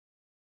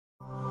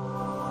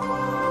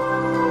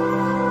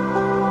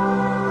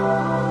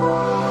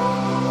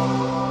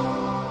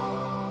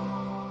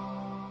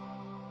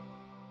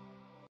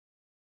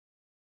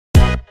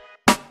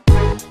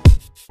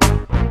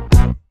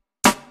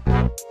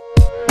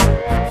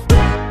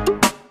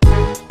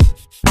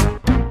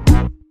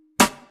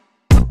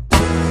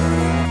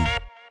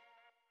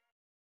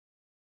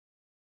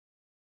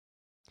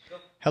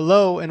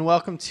Hello and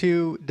welcome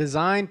to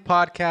Design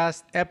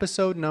Podcast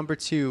episode number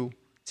 2.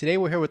 Today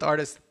we're here with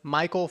artist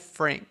Michael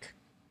Frank.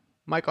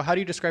 Michael, how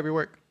do you describe your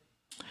work?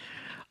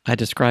 I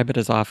describe it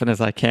as often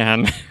as I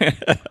can.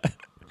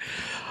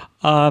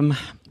 um,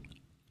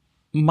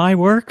 my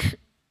work,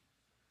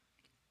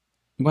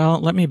 well,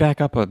 let me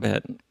back up a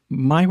bit.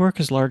 My work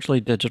is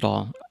largely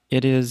digital.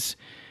 It is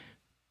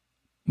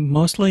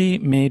mostly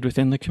made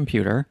within the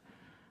computer.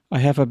 I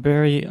have a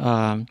very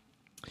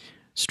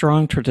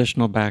strong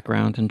traditional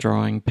background in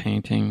drawing,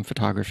 painting,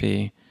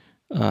 photography,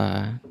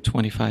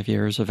 25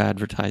 years of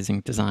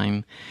advertising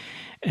design.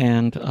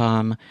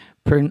 And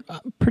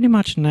pretty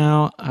much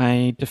now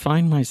I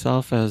define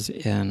myself as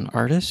an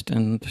artist,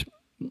 and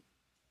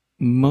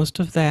most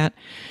of that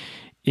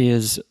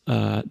is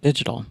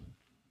digital.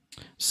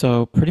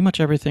 So pretty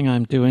much everything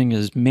I'm doing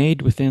is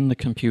made within the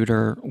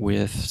computer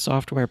with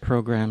software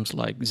programs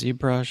like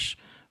ZBrush,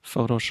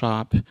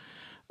 Photoshop,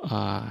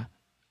 uh,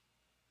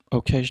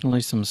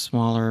 occasionally some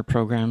smaller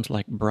programs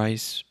like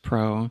Bryce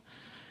Pro,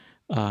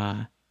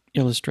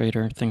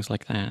 Illustrator, things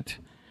like that.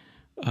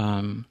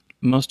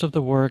 Most of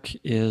the work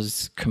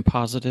is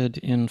composited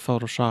in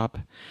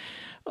Photoshop,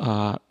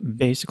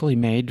 basically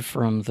made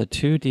from the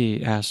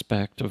 2D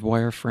aspect of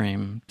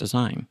wireframe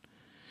design.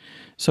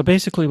 So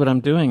basically what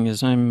I'm doing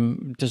is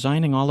I'm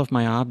designing all of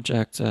my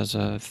objects as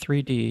a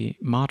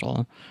 3D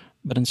model,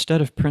 but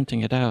instead of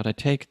printing it out, I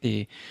take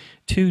the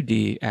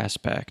 2D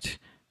aspect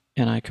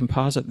and I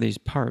composite these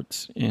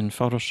parts in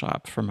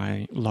Photoshop for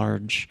my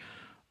large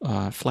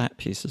flat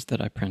pieces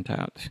that I print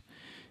out.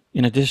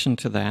 In addition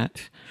to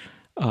that,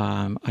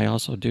 I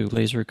also do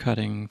laser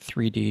cutting,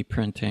 3D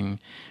printing,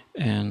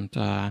 and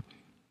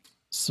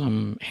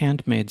some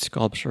handmade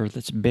sculpture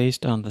that's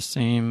based on the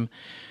same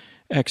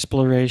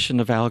exploration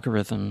of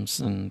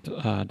algorithms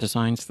and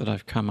designs that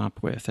I've come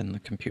up with in the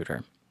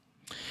computer.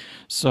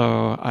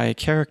 So I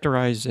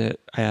characterize it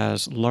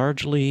as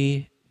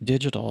largely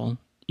digital,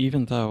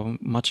 even though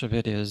much of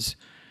it is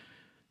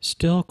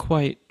still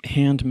quite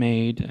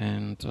handmade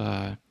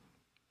and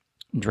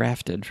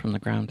drafted from the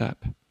ground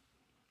up.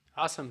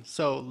 Awesome.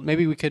 So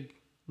maybe we could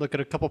look at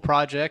a couple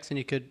projects and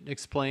you could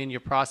explain your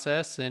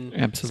process and some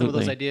of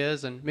those Absolutely.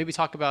 ideas and maybe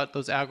talk about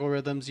those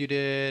algorithms you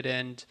did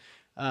and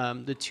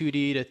the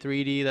 2D to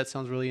 3D. That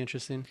sounds really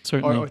interesting. Or,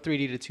 Certainly. or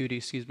 3D to 2D,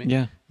 excuse me.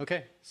 Yeah.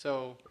 Okay.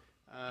 So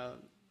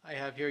I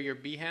have here your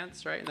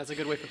Behance, right? And that's a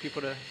good way for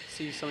people to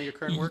see some of your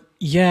current work.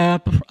 Yeah,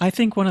 I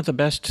think one of the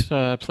best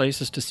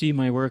places to see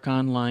my work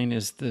online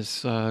is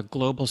this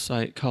global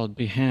site called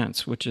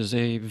Behance, which is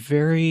a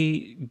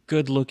very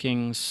good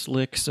looking,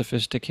 slick,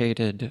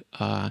 sophisticated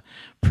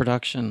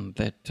production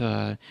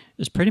that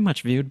is pretty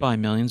much viewed by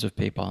millions of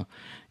people.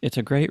 It's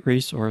a great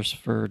resource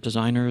for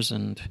designers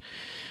and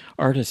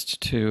artists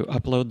to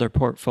upload their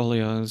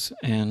portfolios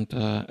and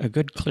a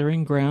good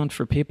clearing ground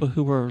for people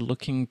who are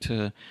looking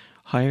to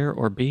hire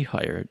or be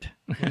hired.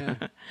 Yeah.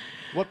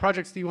 What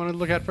projects do you want to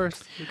look at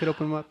first? We could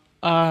open them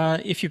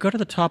up. If you go to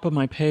the top of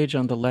my page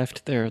on the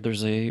left there,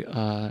 there's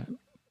a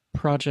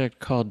project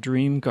called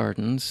Dream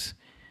Gardens,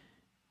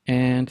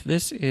 and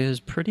this is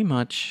pretty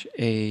much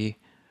a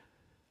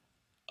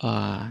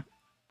an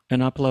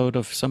upload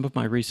of some of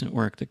my recent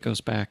work that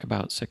goes back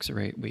about 6 or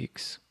 8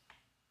 weeks.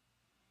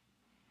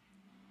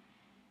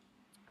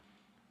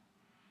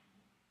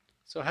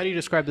 So how do you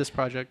describe this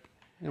project?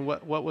 And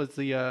what was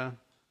the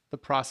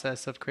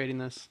process of creating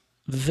this?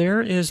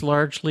 There is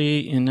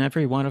largely in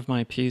every one of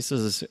my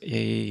pieces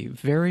a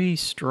very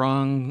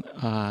strong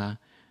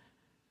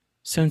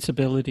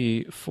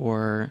sensibility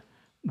for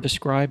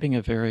describing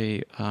a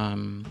very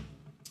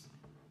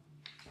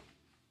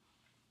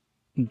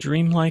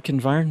dreamlike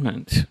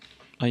environment.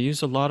 I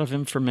use a lot of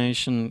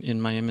information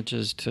in my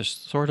images to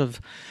sort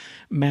of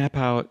map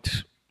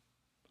out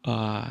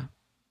uh,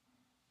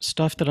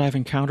 stuff that I've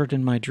encountered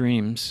in my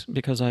dreams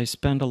because I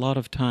spend a lot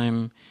of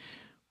time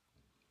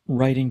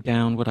writing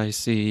down what I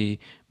see,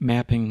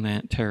 mapping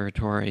that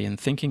territory, and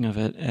thinking of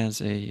it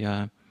as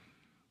a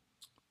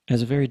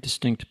very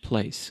distinct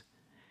place.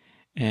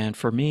 And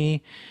for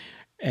me,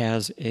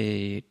 as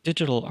a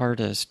digital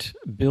artist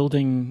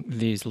building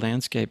these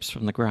landscapes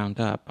from the ground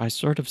up, I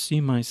sort of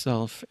see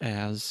myself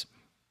as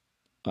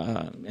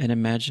an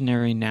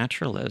imaginary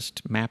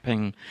naturalist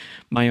mapping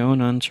my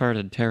own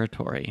uncharted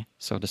territory,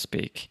 so to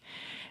speak.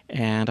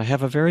 And I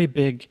have a very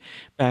big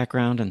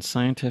background in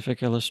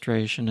scientific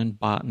illustration and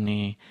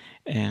botany,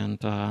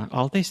 and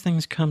all these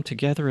things come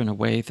together in a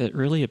way that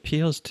really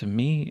appeals to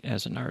me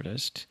as an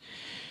artist.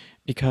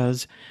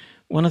 Because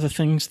one of the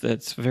things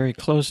that's very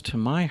close to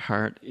my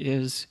heart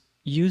is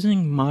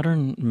using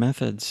modern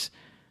methods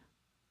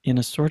in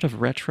a sort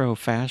of retro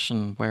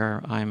fashion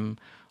where I'm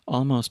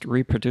almost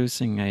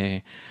reproducing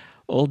a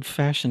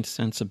old-fashioned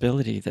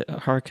sensibility that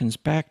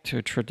harkens back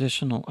to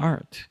traditional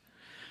art.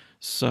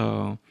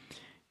 So,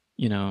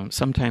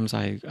 sometimes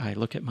I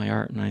look at my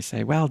art and I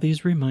say, well,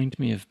 these remind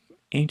me of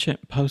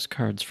ancient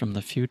postcards from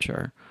the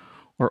future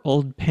or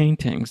old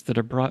paintings that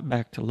are brought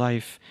back to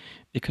life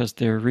because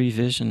they're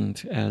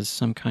revisioned as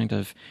some kind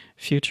of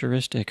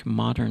futuristic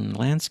modern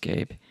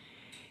landscape.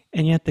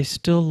 and yet they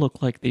still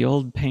look like the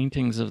old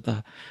paintings of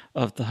the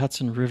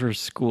Hudson River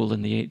School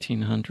in the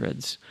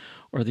 1800s,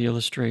 or the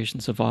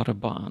illustrations of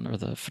Audubon, or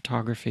the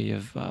photography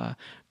of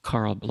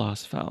Karl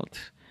Blossfeldt.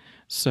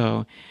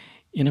 So,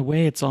 in a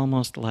way, it's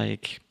almost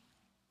like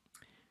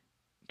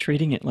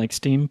treating it like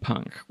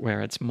steampunk,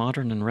 where it's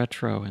modern and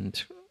retro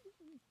and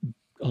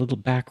a little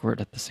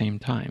backward at the same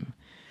time.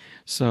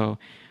 So,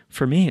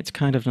 for me, it's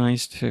kind of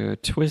nice to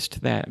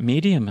twist that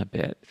medium a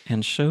bit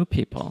and show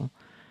people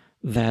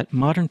that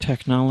modern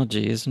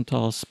technology isn't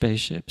all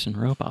spaceships and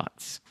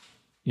robots.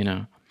 You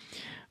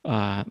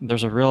know,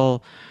 there's a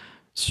real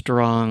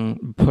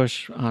strong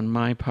push on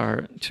my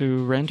part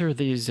to render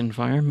these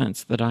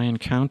environments that I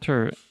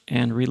encounter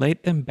and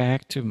relate them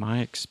back to my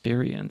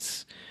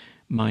experience,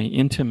 my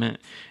intimate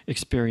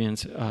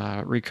experience,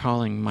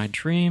 recalling my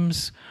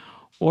dreams,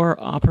 or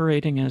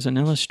operating as an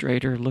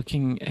illustrator,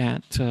 looking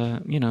at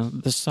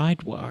the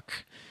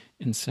sidewalk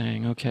and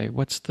saying, okay,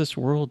 what's this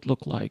world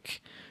look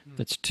like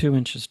that's 2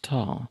 inches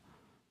tall?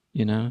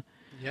 You know.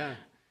 Yeah.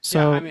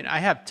 Yeah, I So mean, I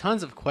have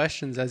tons of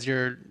questions as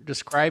you're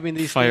describing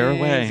these fire things.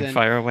 away, And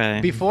fire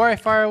away. before I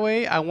fire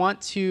away, I want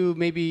to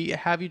maybe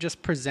have you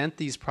just present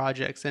these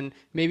projects, and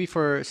maybe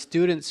for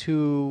students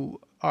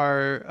who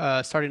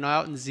are starting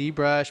out in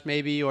ZBrush,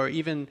 maybe, or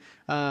even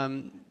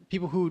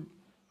people who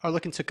are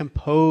looking to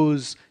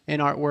compose an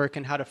artwork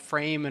and how to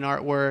frame an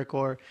artwork,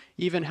 or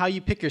even how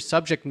you pick your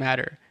subject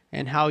matter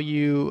and how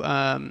you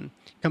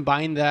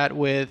combine that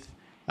with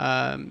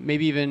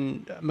maybe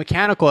even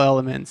mechanical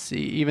elements,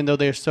 even though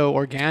they're so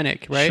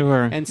organic, right?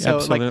 Sure, And so,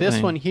 like this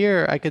absolutely. one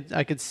here, I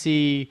could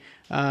see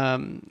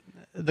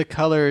the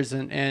colors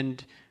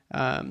and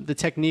the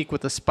technique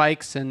with the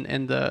spikes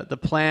and the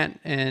plant,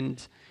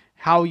 and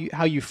how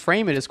you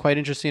frame it is quite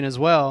interesting as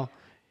well.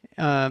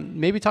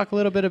 Maybe talk a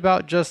little bit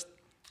about just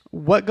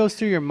what goes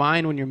through your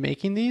mind when you're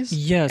making these, and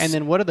Yes,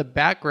 then what are the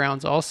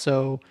backgrounds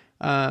also,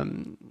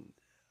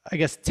 I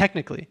guess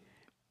technically,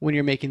 when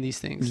you're making these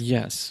things.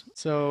 yes.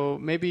 So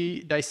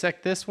maybe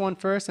dissect this one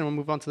first, and we'll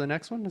move on to the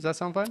next one. Does that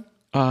sound fun?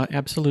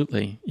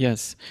 Absolutely,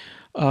 yes.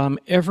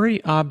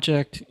 Every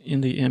object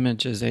in the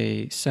image is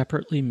a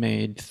separately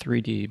made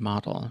 3D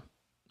model.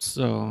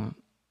 So,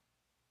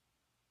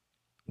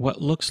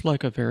 what looks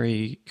like a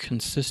very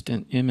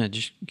consistent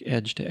image,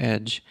 edge to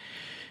edge,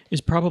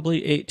 is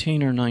probably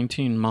 18 or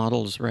 19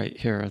 models right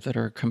here that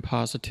are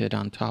composited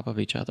on top of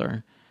each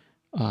other.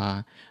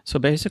 So,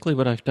 basically,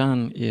 what I've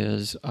done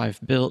is I've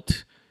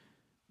built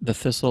the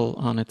thistle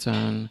on its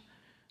own,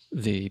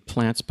 the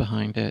plants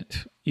behind it,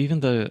 even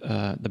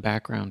the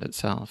background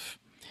itself.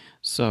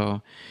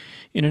 So,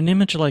 in an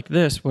image like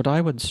this, what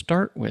I would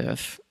start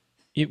with,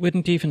 it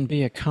wouldn't even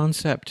be a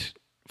concept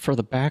for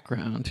the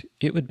background.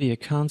 It would be a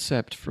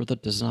concept for the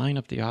design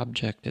of the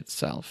object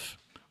itself.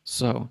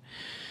 So,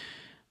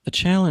 the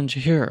challenge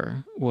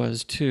here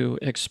was to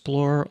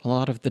explore a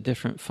lot of the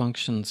different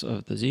functions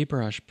of the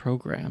ZBrush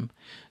program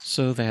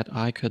so that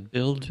I could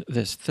build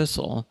this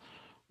thistle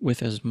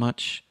with as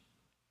much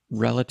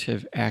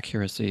relative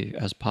accuracy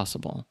as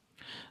possible.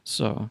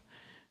 So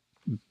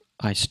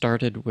I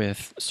started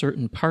with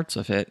certain parts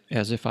of it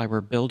as if I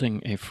were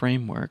building a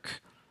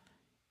framework,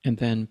 and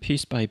then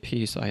piece by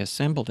piece I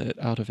assembled it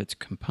out of its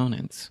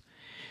components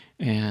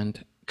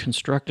and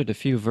constructed a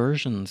few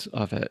versions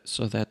of it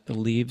so that the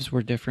leaves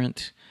were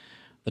different,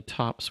 the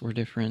tops were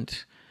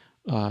different,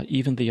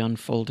 even the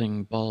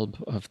unfolding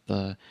bulb of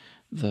the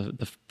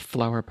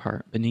flower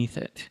part beneath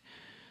it.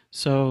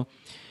 So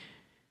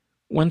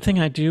one thing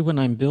I do when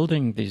I'm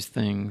building these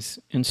things,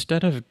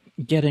 instead of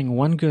getting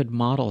one good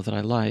model that I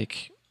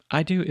like,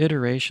 I do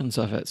iterations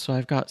of it. So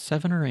I've got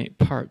 7 or 8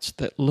 parts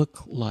that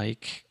look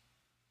like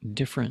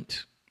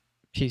different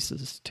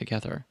pieces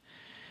together.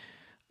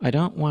 I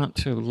don't want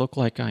to look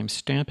like I'm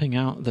stamping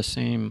out the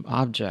same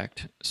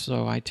object,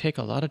 so I take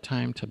a lot of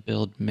time to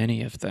build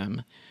many of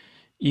them,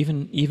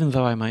 even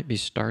though I might be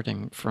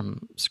starting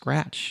from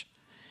scratch.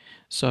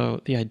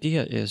 So the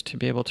idea is to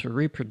be able to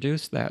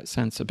reproduce that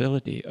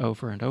sensibility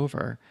over and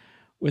over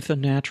with a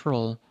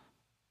natural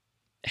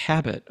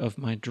habit of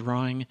my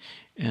drawing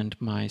and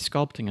my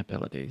sculpting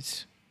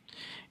abilities.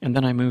 And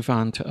then I move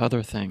on to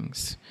other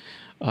things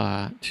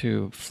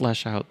to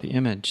flesh out the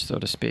image, so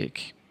to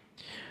speak.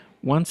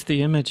 Once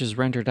the image is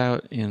rendered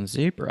out in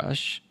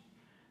ZBrush,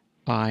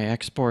 I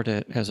export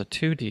it as a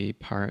 2D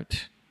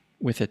part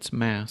with its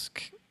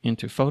mask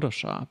into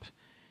Photoshop,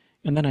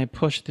 and then I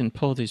push and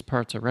pull these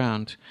parts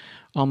around,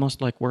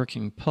 almost like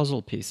working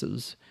puzzle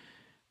pieces,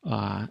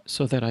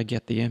 so that I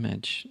get the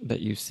image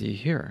that you see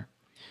here.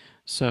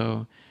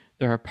 So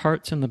there are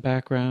parts in the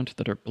background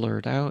that are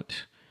blurred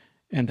out,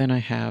 and then I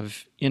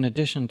have, in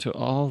addition to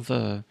all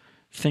the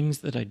things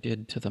that I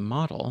did to the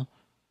model,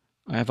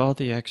 I have all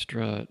the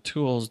extra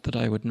tools that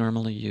I would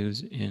normally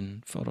use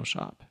in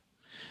Photoshop.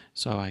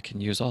 So I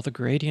can use all the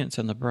gradients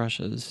and the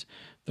brushes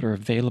that are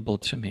available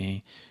to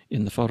me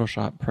in the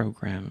Photoshop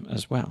program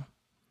as well.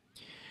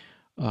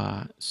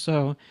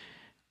 So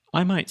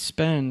I might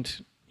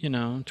spend,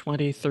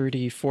 20,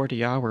 30,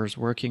 40 hours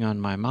working on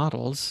my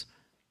models,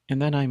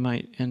 and then I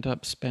might end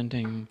up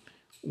spending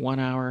 1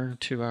 hour,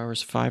 2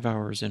 hours, 5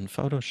 hours in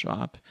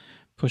Photoshop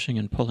pushing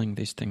and pulling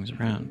these things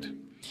around.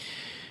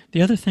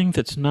 The other thing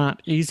that's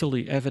not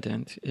easily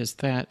evident is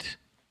that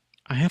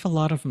I have a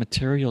lot of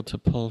material to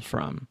pull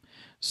from.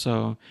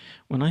 So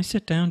when I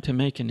sit down to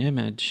make an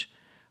image,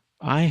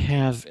 I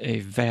have a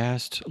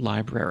vast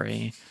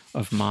library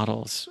of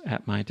models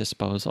at my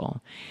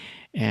disposal.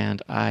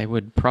 And I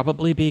would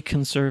probably be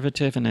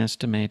conservative in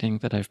estimating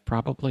that I've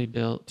probably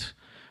built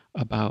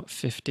about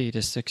 50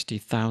 to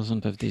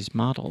 60,000 of these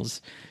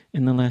models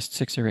in the last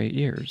 6 or 8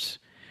 years.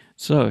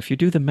 So if you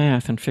do the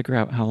math and figure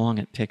out how long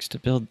it takes to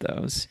build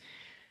those,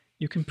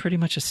 you can pretty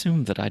much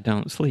assume that I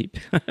don't sleep.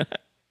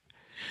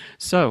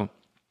 So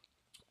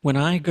when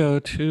I go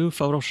to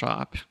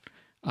Photoshop,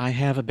 I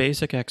have a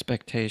basic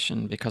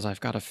expectation because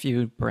I've got a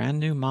few brand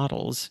new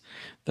models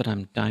that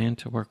I'm dying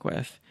to work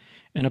with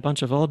and a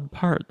bunch of old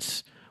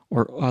parts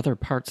or other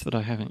parts that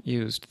I haven't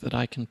used that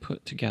I can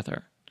put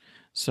together.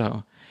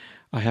 So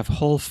I have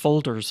whole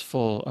folders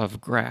full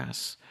of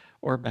grass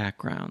or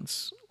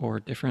backgrounds or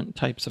different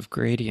types of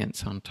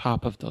gradients on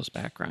top of those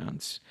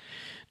backgrounds,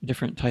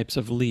 different types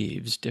of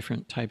leaves,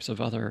 different types of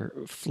other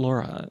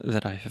flora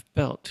that I have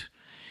built.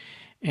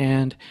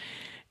 And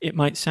it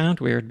might sound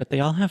weird, but they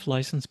all have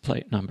license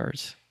plate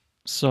numbers.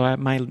 So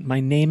my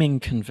naming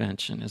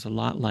convention is a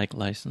lot like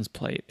license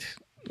plate.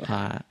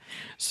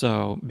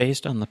 So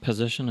based on the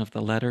position of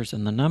the letters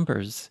and the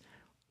numbers,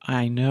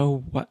 I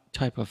know what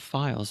type of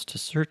files to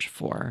search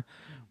for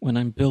when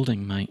I'm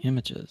building my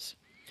images.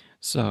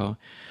 So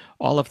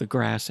all of the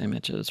grass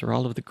images or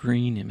all of the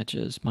green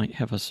images might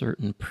have a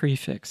certain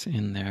prefix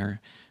in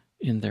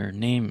their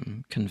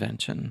name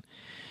convention.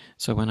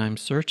 So when I'm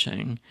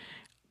searching,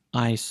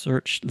 I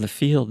search the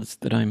fields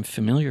that I'm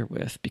familiar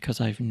with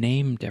because I've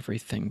named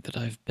everything that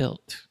I've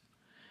built,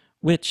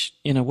 which,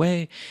 in a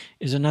way,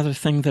 is another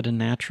thing that a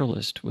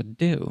naturalist would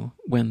do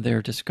when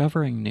they're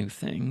discovering new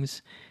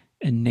things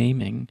and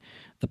naming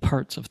the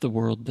parts of the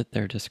world that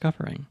they're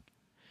discovering.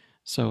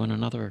 So in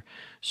another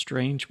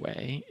strange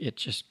way, it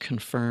just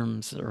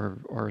confirms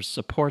or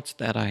supports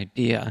that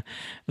idea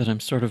that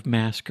I'm sort of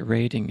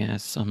masquerading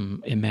as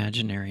some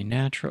imaginary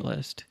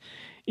naturalist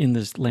in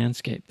this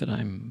landscape that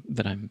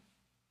I'm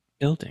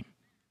building.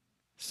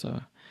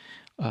 So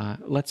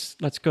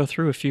let's go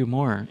through a few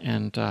more,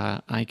 and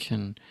I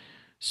can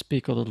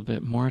speak a little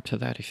bit more to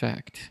that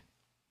effect.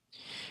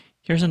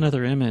 Here's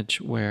another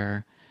image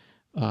where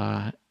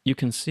you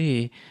can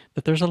see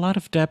that there's a lot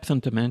of depth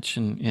and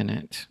dimension in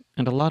it,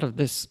 and a lot of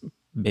this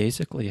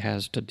basically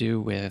has to do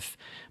with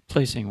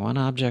placing one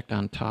object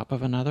on top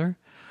of another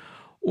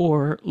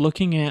or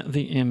looking at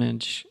the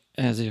image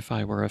as if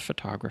I were a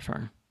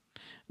photographer.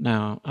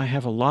 Now, I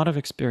have a lot of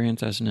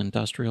experience as an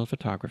industrial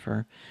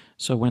photographer,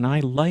 so when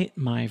I light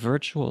my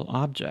virtual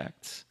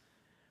objects,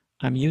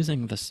 I'm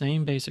using the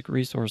same basic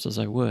resources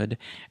I would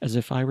as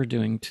if I were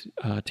doing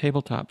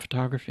tabletop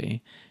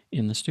photography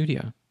in the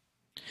studio.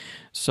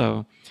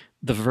 So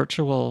the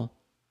virtual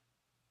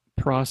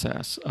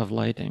process of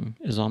lighting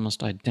is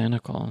almost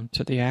identical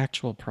to the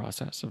actual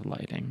process of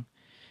lighting.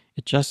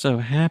 It just so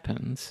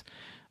happens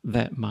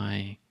that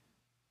my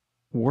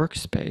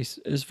workspace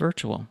is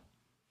virtual.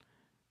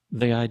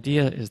 The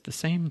idea is the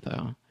same,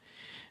 though.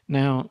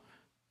 Now,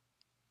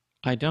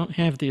 I don't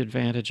have the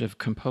advantage of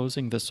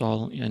composing this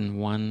all in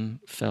one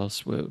fell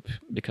swoop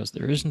because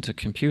there isn't a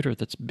computer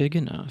that's big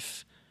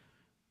enough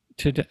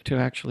to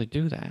actually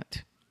do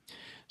that.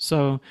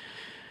 So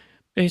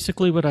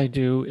basically what I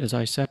do is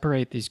I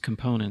separate these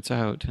components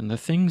out, and the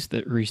things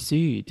that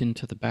recede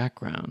into the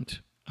background,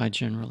 I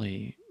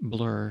generally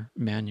blur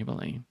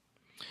manually.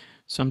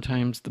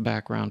 Sometimes the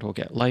background will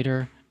get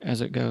lighter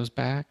as it goes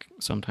back.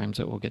 Sometimes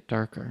it will get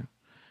darker.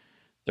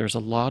 There's a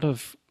lot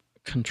of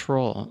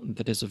control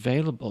that is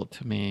available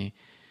to me,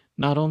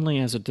 not only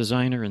as a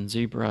designer in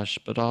ZBrush,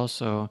 but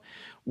also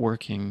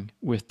working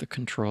with the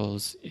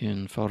controls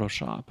in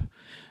Photoshop.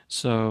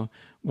 So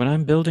when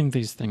I'm building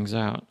these things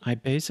out, I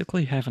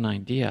basically have an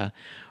idea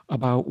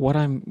about what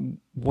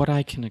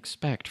I can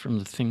expect from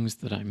the things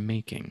that I'm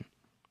making.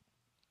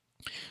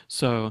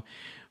 So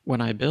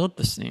when I build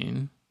the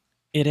scene,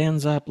 it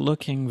ends up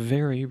looking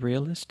very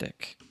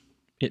realistic.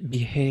 It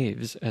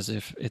behaves as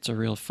if it's a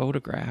real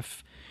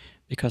photograph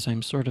because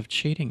I'm sort of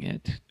cheating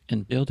it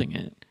and building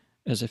it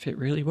as if it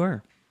really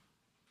were.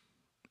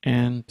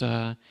 And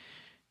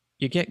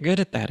you get good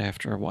at that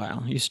after a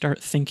while. You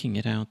start thinking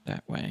it out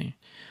that way.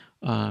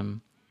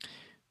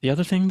 The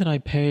other thing that I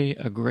pay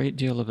a great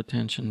deal of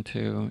attention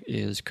to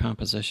is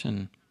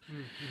composition.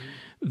 Mm-hmm.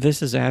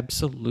 This is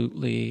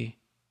absolutely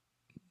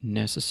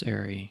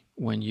necessary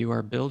when you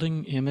are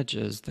building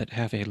images that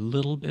have a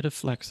little bit of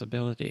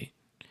flexibility.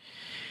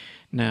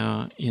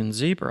 Now, in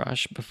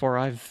ZBrush, before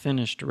I've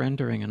finished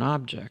rendering an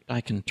object,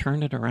 I can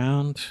turn it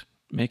around,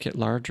 make it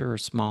larger or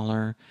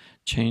smaller,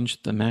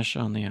 change the mesh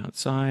on the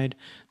outside,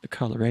 the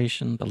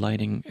coloration, the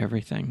lighting,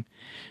 everything.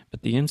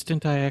 But the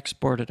instant I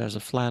export it as a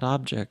flat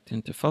object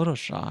into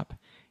Photoshop,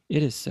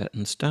 it is set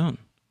in stone.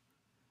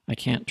 I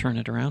can't turn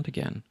it around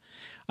again.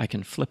 I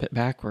can flip it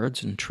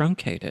backwards and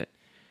truncate it,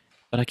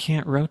 but I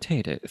can't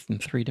rotate it in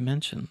 3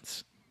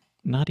 dimensions.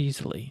 Not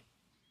easily.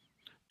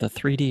 The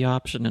 3D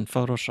option in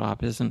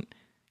Photoshop isn't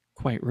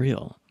quite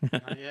real,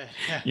 Not yet.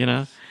 Yeah. you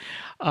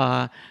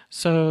know?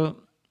 So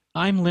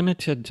I'm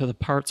limited to the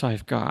parts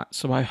I've got.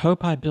 So I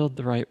hope I build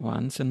the right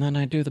ones, and then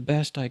I do the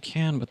best I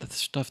can with the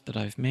stuff that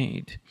I've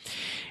made.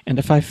 And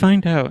if I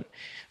find out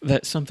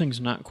that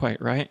something's not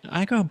quite right,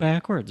 I go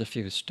backwards a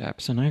few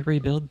steps and I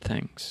rebuild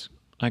things.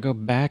 I go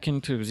back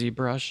into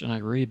ZBrush and I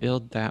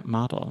rebuild that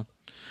model.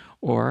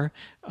 Or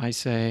I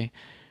say,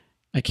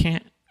 I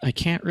can't I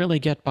can't really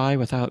get by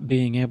without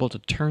being able to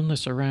turn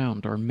this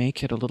around or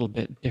make it a little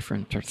bit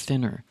different or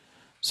thinner.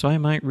 So I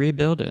might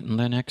rebuild it and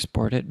then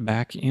export it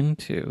back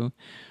into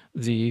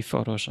the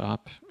Photoshop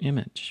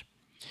image.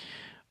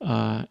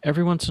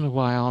 Every once in a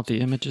while,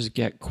 the images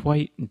get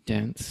quite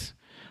dense.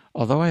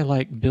 Although I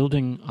like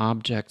building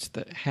objects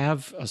that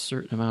have a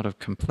certain amount of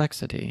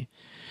complexity,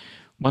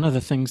 one of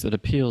the things that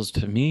appeals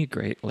to me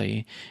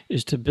greatly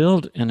is to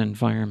build an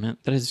environment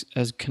that is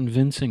as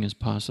convincing as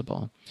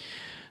possible.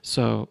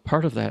 So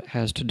part of that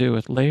has to do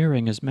with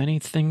layering as many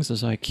things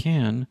as I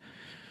can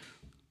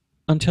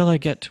until I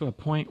get to a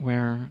point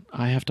where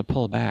I have to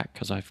pull back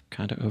because I've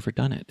kind of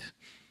overdone it.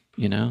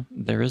 You know,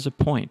 there is a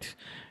point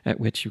at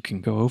which you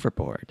can go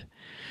overboard.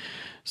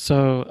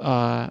 So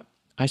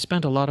I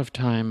spend a lot of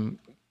time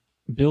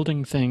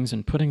building things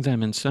and putting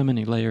them in so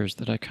many layers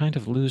that I kind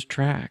of lose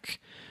track.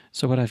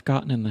 So what I've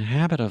gotten in the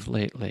habit of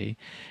lately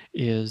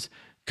is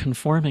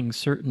conforming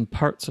certain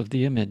parts of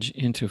the image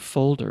into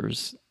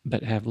folders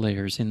that have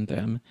layers in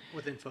them,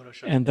 Within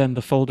Photoshop. and then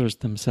the folders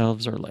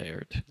themselves are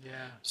layered.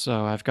 Yeah.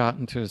 So I've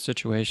gotten to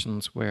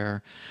situations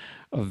where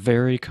a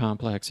very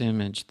complex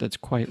image that's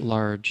quite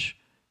large,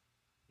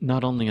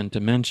 not only in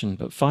dimension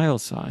but file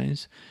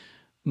size,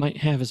 might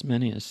have as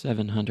many as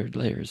 700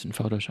 layers in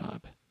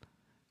Photoshop.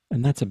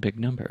 And that's a big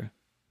number.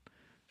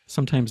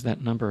 Sometimes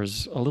that number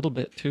is a little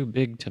bit too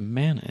big to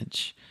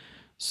manage,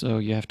 so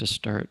you have to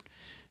start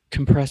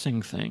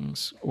compressing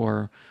things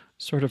or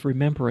sort of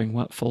remembering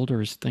what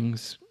folders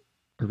things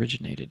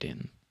originated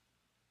in,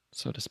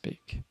 so to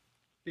speak.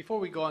 Before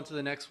we go on to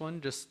the next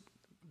one, just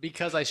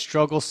because I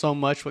struggle so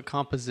much with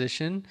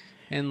composition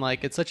and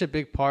like it's such a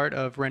big part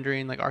of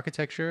rendering like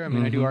architecture. I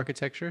mean, I do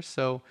architecture,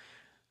 so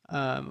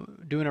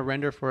doing a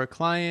render for a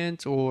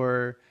client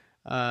or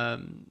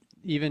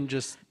even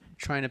just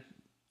trying to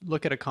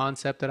look at a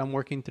concept that I'm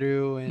working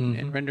through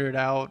and render it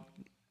out.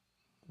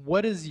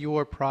 What is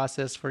your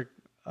process for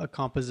a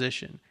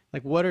composition?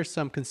 Like, what are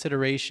some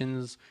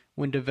considerations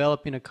when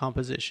developing a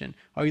composition?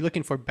 Are you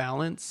looking for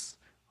balance?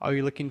 Are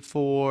you looking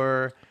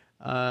for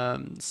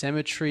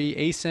symmetry,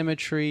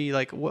 asymmetry?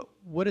 Like,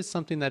 what is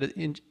something that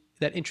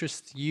that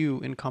interests you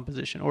in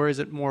composition, or is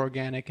it more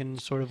organic and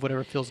sort of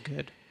whatever feels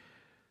good?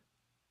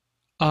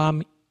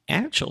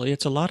 Actually,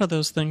 it's a lot of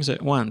those things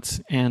at once,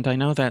 and I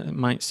know that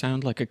might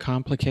sound like a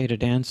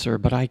complicated answer,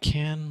 but I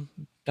can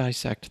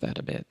dissect that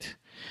a bit.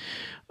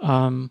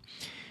 Um,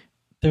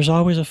 there's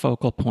always a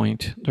focal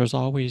point, there's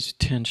always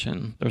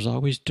tension, there's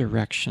always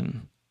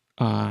direction.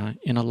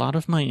 In a lot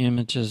of my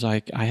images,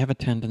 I have a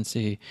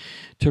tendency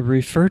to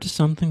refer to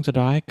something that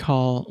I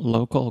call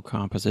local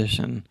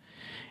composition.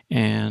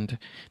 And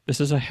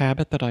this is a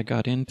habit that I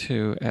got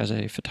into as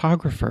a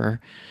photographer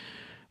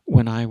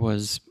when I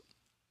was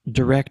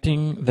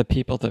directing the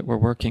people that were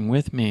working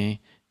with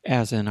me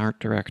as an art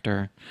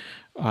director.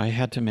 I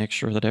had to make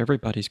sure that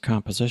everybody's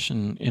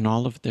composition in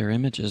all of their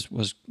images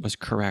was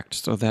correct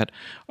so that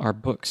our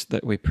books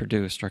that we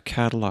produced, our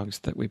catalogs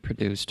that we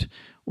produced,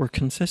 were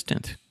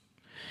consistent.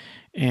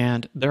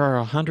 And there are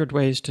 100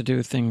 ways to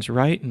do things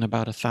right and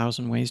about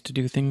 1,000 ways to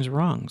do things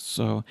wrong.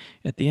 So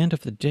at the end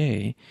of the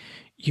day,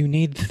 you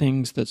need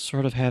things that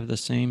sort of have the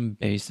same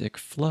basic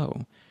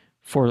flow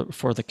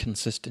for the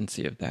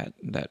consistency of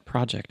that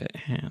project at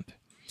hand.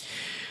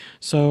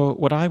 So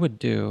what I would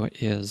do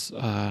is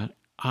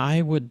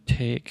I would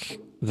take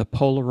the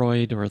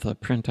Polaroid or the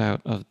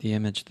printout of the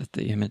image that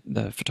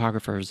the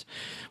photographers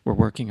were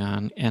working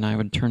on, and I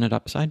would turn it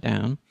upside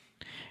down,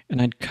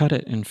 and I'd cut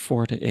it in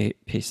 4 to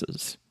 8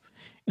 pieces.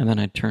 And then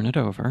I'd turn it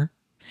over,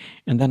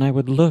 and then I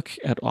would look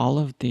at all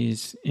of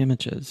these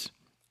images,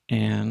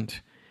 and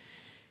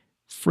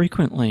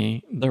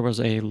frequently there was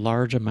a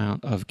large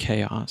amount of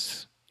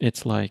chaos.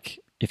 It's like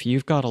if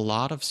you've got a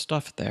lot of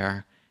stuff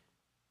there,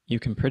 you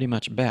can pretty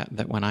much bet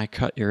that when I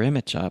cut your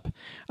image up,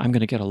 I'm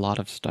going to get a lot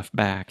of stuff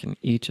back in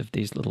each of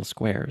these little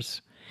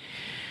squares.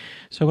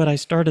 So what I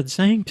started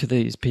saying to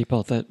these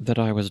people that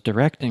I was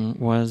directing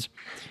was,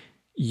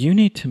 you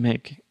need to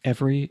make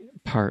every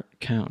part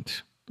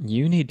count.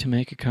 You need to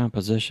make a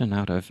composition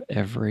out of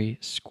every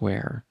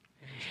square.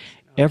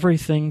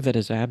 Everything that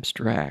is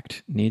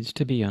abstract needs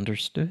to be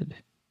understood.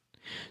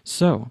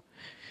 So,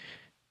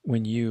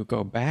 when you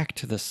go back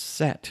to the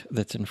set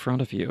that's in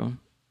front of you,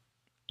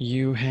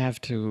 you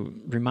have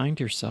to remind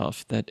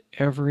yourself that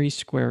every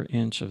square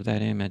inch of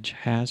that image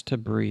has to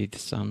breathe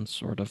some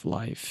sort of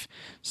life,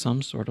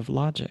 some sort of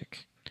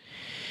logic.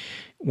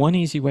 One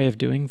easy way of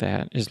doing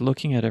that is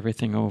looking at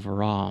everything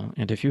overall,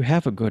 and if you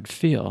have a good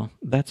feel,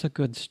 that's a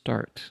good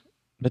start.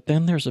 But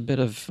then there's a bit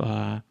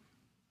of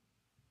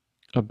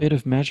a bit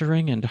of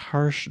measuring and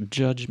harsh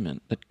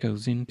judgment that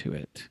goes into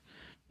it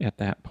at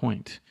that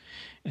point.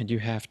 And you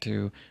have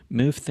to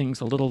move things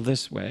a little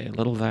this way, a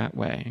little that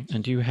way,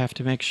 and you have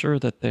to make sure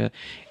that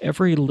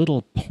every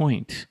little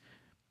point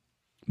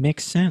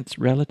makes sense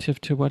relative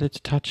to what it's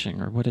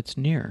touching or what it's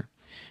near.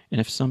 And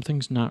if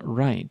something's not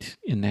right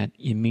in that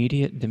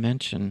immediate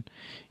dimension,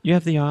 you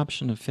have the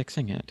option of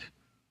fixing it.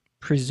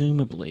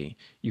 Presumably,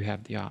 you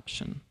have the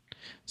option.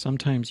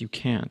 Sometimes you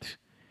can't.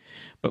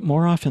 But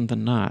more often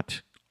than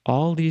not,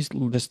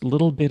 this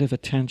little bit of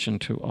attention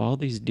to all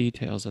these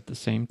details at the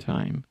same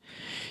time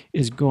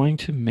is going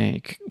to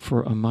make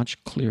for a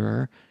much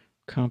clearer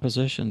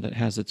composition that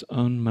has its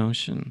own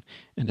motion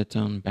and its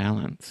own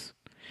balance.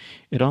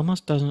 It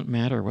almost doesn't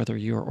matter whether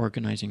you are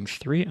organizing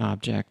 3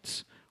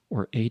 objects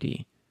or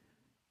 80.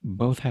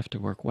 Both have to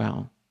work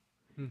well.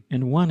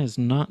 And one is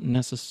not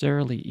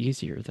necessarily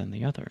easier than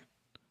the other.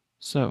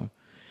 So,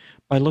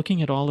 by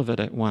looking at all of it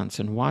at once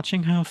and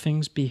watching how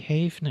things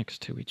behave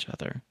next to each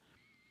other,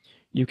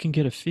 you can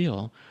get a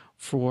feel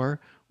for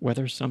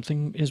whether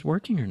something is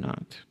working or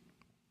not.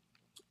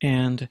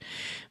 And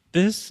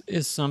this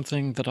is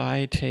something that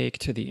I take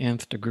to the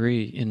nth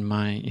degree in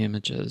my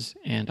images,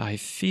 and I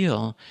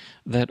feel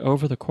that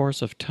over the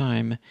course of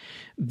time,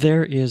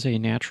 there is a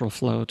natural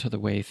flow to the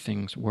way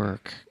things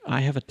work.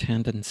 I have a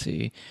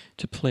tendency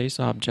to place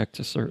objects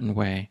a certain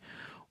way,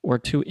 or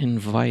to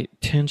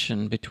invite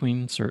tension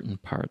between certain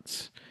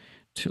parts,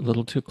 a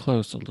little too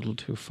close, a little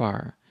too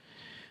far.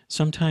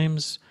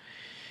 Sometimes,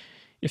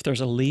 if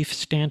there's a leaf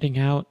standing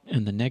out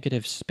and the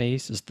negative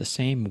space is the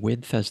same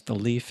width as the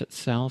leaf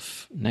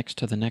itself next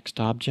to the next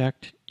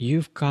object,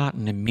 you've got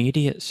an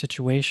immediate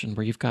situation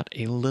where you've got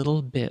a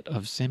little bit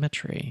of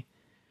symmetry.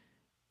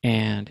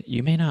 And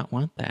you may not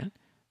want that,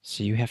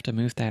 so you have to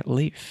move that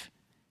leaf.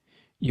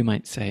 You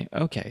might say,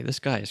 okay, this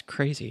guy is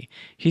crazy.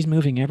 He's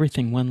moving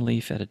everything one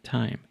leaf at a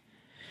time.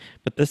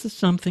 But this is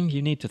something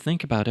you need to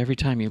think about every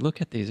time you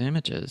look at these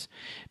images,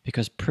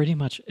 because pretty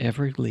much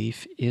every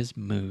leaf is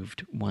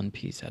moved one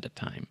piece at a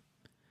time.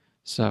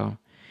 So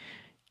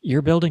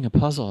you're building a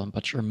puzzle,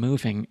 but you're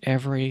moving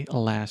every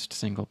last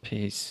single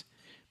piece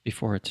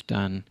before it's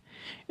done.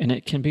 And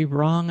it can be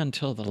wrong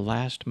until the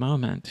last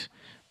moment,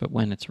 but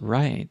when it's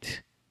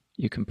right,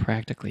 you can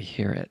practically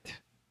hear it.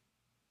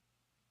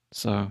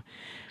 So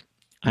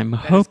I'm That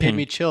just hoping... gave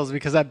me chills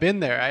because I've been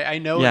there. I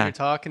know what Yeah. you're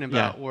talking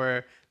about, Yeah.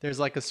 where there's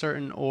like a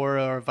certain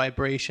aura or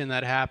vibration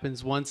that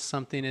happens once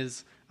something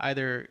is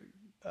either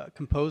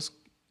composed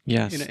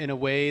Yes. in a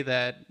way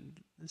that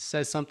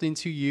says something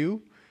to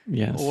you,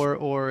 Yes.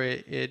 or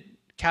it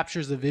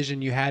captures the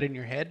vision you had in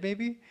your head,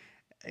 maybe.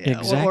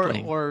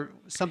 Exactly. Or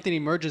something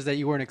emerges that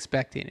you weren't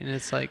expecting, and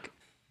it's like,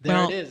 there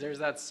Well- it is. There's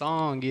that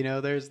song,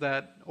 there's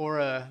that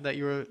aura that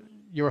you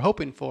were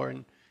hoping for,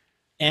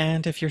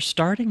 And if you're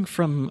starting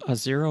from a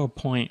 0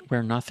 point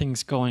where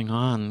nothing's going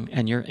on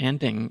and you're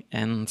ending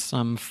in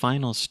some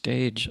final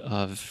stage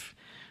of,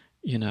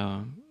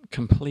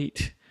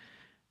 complete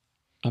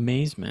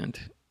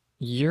amazement,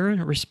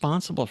 you're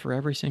responsible for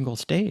every single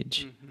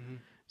stage.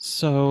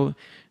 So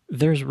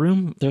there's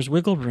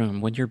wiggle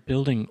room when you're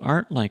building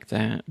art like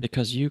that,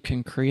 because you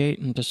can create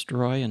and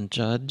destroy and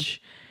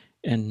judge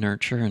and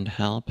nurture and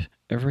help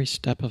every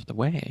step of the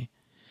way.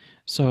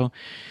 So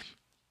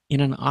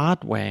in an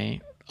odd way,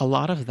 a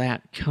lot of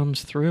that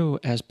comes through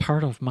as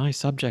part of my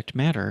subject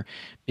matter,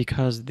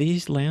 because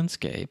these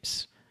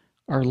landscapes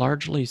are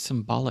largely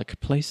symbolic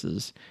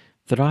places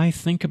that I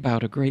think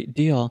about a great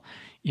deal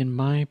in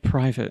my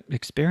private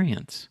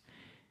experience.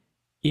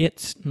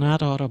 It's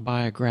not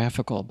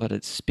autobiographical, but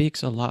it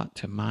speaks a lot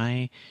to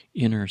my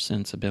inner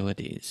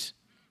sensibilities.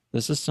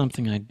 This is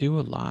something I do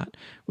a lot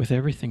with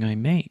everything I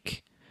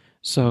make.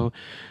 So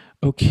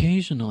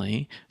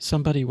occasionally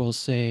somebody will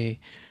say,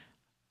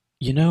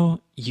 you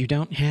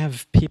don't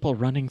have people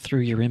running through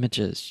your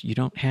images. You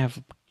don't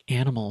have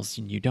animals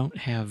and you don't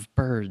have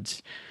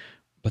birds,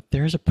 but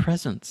there's a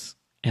presence.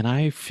 And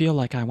I feel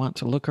like I want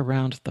to look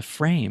around the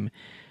frame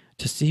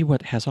to see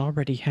what has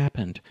already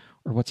happened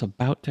or what's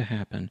about to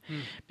happen,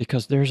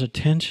 because there's a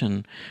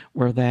tension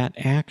where that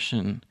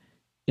action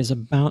is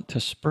about to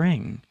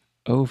spring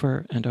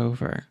over and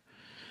over.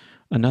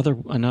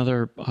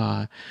 Another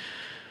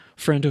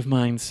friend of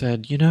mine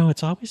said,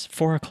 it's always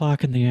 4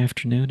 o'clock in the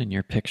afternoon in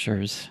your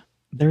pictures.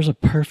 There's a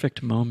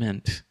perfect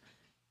moment,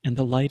 and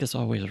the light is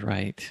always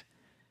right,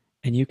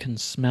 and you can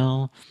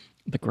smell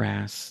the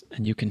grass,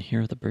 and you can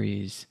hear the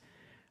breeze.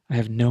 I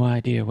have no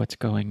idea what's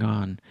going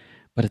on,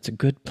 but it's a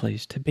good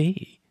place to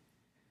be.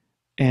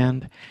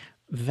 And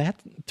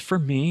that, for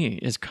me,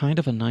 is kind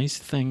of a nice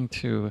thing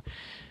to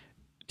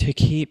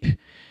keep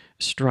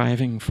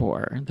striving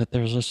for, that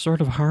there's a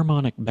sort of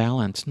harmonic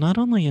balance, not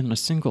only in a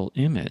single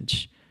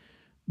image,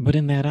 but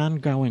in that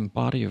ongoing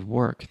body of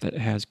work that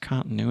has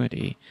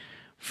continuity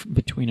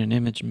between an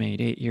image made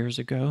 8 years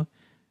ago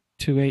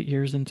to 8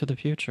 years into the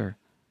future.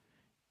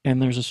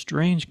 And there's a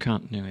strange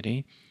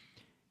continuity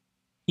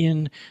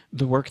in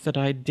the work that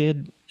I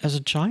did as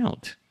a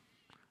child.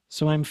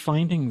 So I'm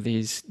finding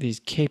these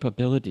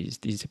capabilities,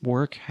 these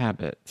work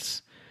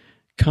habits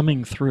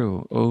coming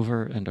through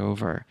over and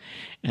over.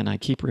 And I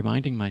keep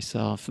reminding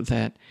myself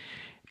that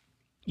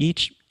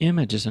each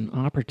image is an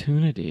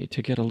opportunity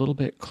to get a little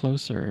bit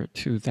closer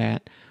to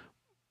that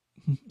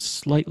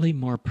slightly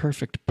more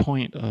perfect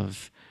point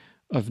of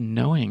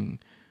knowing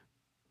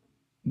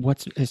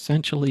what's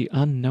essentially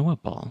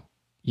unknowable.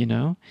 You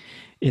know,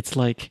 it's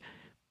like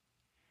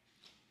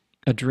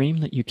a dream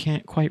that you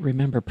can't quite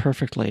remember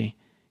perfectly.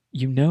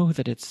 You know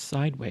that it's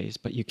sideways,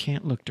 but you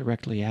can't look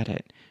directly at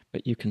it,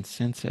 but you can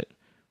sense it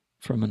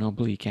from an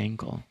oblique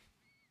angle.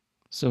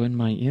 So in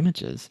my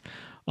images,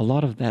 a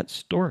lot of that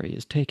story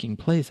is taking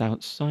place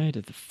outside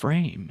of the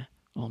frame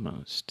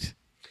almost.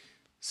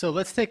 So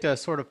let's take a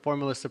sort of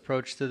formalist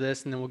approach to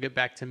this, and then we'll get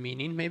back to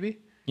meaning, maybe.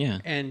 Yeah.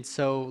 And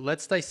so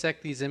let's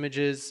dissect these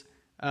images,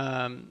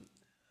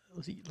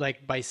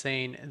 like by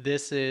saying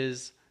this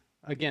is,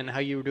 again, how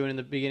you were doing in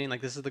the beginning,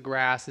 like this is the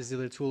grass, these are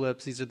the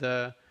tulips, these are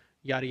the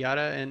yada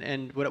yada,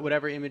 and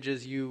whatever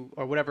images you,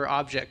 or whatever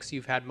objects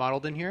you've had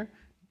modeled in here,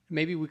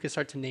 maybe we could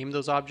start to name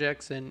those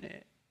objects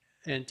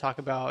and talk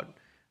about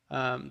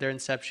their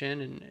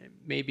inception, and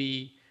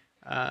maybe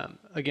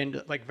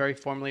again, like very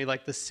formally,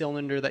 like the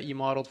cylinder that you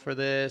modeled for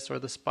this, or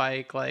the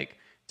spike, like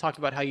talk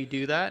about how you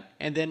do that.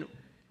 And then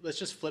let's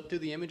just flip through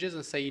the images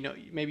and say, you know,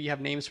 maybe you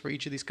have names for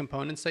each of these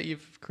components that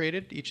you've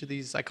created, each of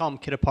these, I call them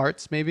kit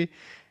parts maybe.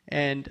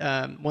 And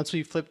once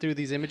we flip through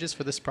these images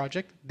for this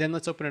project, then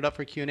let's open it up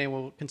for Q&A.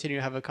 We'll continue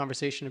to have a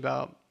conversation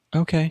about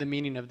Okay. the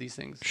meaning of these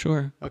things.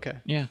 Sure. Okay.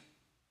 Yeah.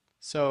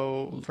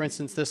 So for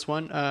instance, this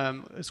one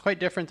is quite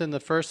different than the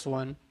first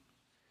one,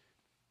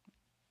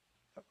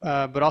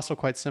 but also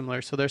quite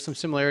similar. So there's some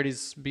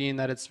similarities being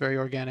that it's very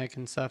organic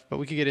and stuff, but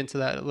we could get into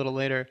that a little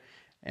later.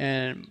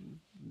 And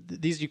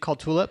these you call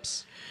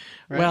tulips,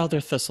 right? Well,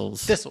 they're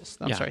thistles. Thistles.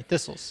 I'm Yeah. sorry,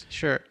 thistles.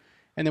 Sure.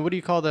 And then what do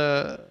you call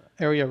the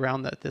area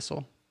around that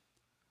thistle?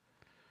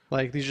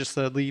 Like these are just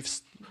the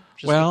leaves,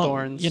 just Well, the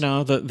thorns. you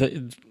know,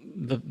 the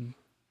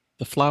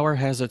flower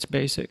has its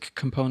basic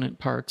component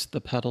parts: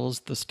 the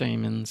petals, the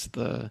stamens,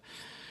 the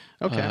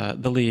Okay.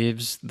 the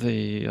leaves,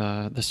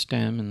 the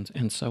stem,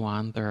 and so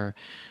on. There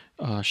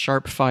are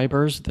sharp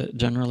fibers that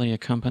generally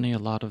accompany a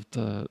lot of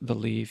the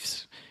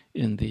leaves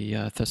in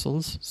the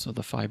thistles. So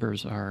the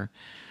fibers are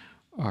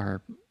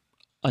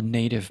a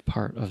native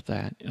part of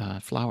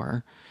that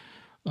flower.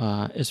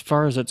 As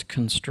far as its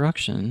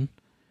construction,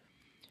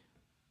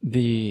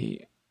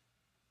 the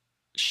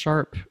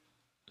sharp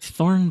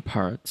thorn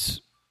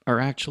parts are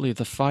actually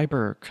the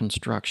fiber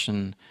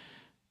construction,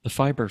 the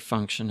fiber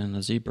function in the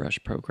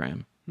ZBrush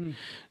program.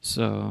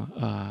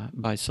 So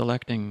by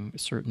selecting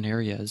certain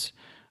areas,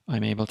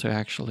 I'm able to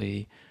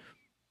actually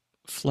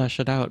flesh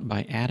it out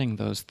by adding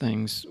those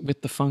things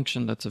with the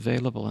function that's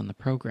available in the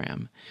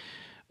program.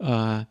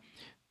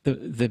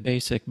 The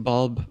basic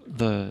bulb,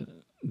 the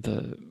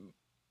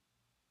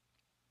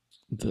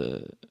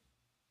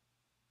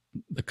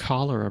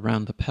collar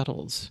around the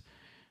petals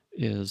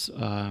is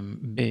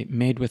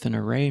made with an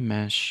array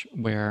mesh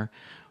where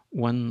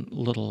one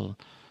little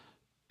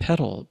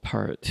petal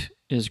part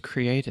is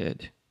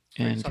created.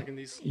 Are you And talking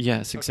these?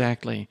 yes, Okay.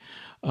 exactly.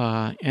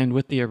 And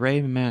with the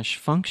array mesh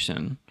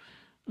function,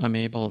 I'm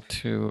able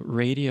to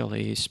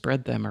radially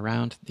spread them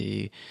around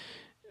the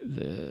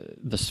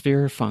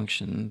sphere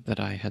function that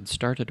I had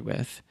started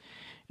with.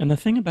 And the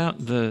thing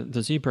about the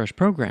ZBrush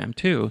program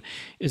too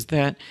is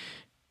that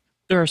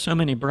there are so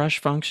many brush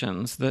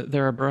functions. That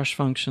there are brush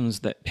functions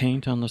that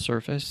paint on the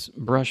surface,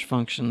 brush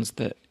functions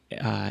that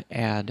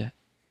add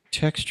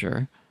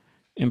texture,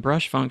 and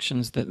brush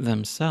functions that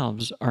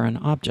themselves are an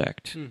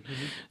object.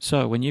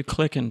 So when you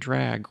click and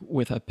drag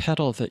with a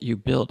petal that you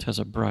built as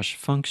a brush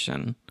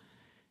function,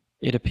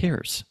 it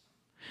appears.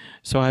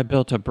 So I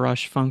built a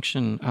brush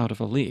function out of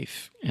a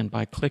leaf, and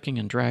by clicking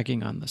and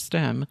dragging on the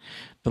stem,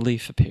 the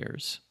leaf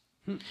appears.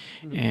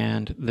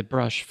 And the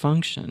brush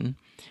function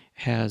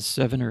has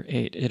 7 or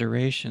 8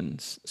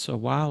 iterations. So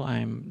while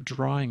I'm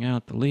drawing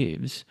out the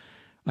leaves,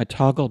 I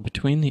toggle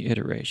between the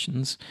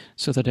iterations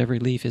so that every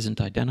leaf isn't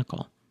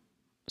identical.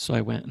 So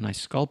I went and I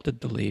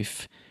sculpted the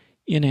leaf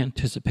in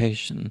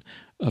anticipation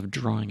of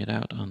drawing it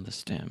out on the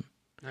stem.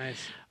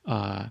 Nice.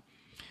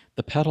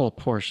 The petal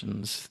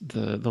portions,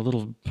 the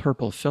little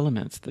purple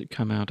filaments that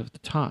come out of the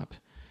top,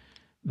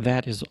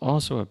 that is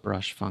also a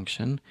brush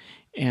function,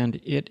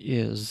 and it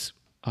is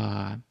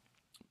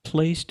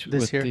placed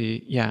This with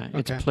here?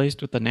 it's Okay.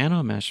 placed with the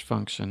nanomesh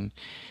function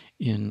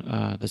in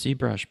the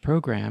ZBrush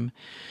program,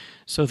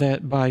 so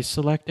that by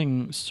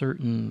selecting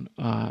certain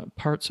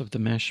parts of the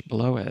mesh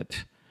below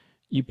it,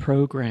 you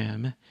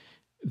program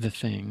the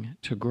thing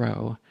to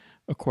grow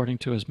according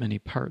to as many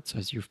parts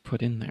as you've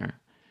put in there.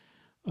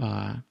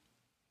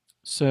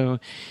 So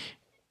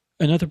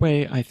another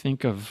way I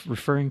think of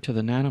referring to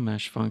the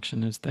nanomesh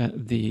function is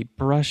that the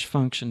brush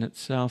function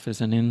itself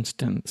is an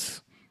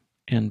instance,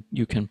 and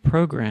you can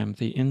program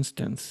the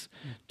instance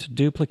to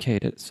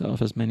duplicate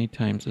itself as many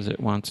times as it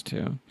wants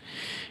to.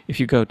 If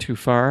you go too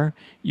far,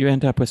 you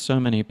end up with so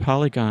many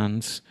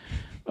polygons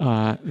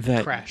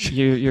that Crash.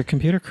 your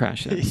computer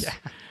crashes. Yeah.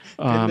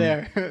 Been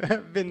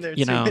there. Been there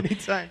You too know, many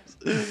times.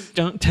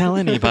 don't tell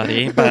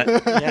anybody, but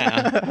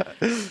yeah.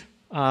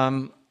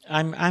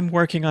 I'm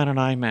working on an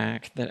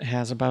iMac that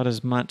has about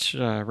as much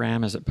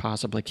RAM as it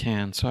possibly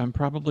can, so I'm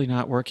probably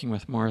not working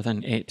with more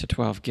than 8 to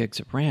 12 gigs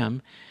of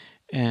RAM,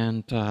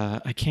 and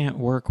I can't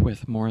work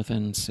with more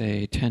than,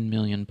 say, 10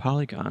 million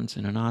polygons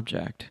in an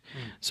object.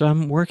 So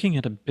I'm working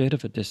at a bit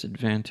of a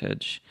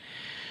disadvantage.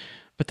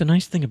 But the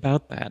nice thing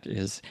about that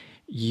is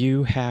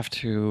you have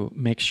to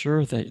make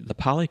sure that the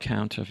poly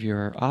count of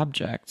your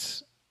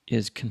objects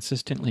is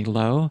consistently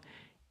low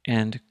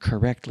and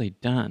correctly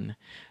done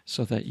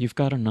so that you've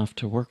got enough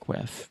to work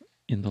with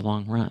in the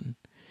long run.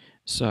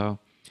 So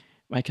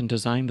I can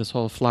design this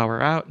whole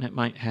flower out and it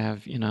might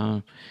have,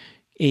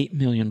 8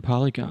 million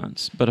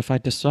polygons. But if I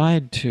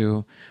decide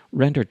to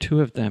render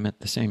 2 of them at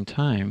the same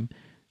time,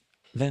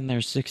 then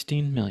there's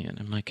 16 million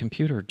and my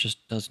computer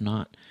just does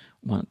not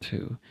want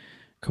to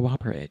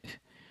cooperate.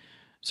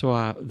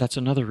 So that's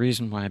another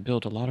reason why I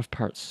build a lot of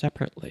parts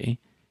separately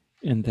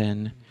and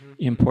then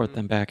import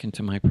them back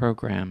into my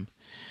program.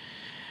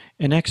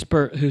 An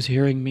expert who's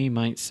hearing me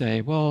might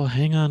say, well,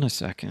 hang on a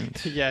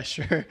second. Yeah,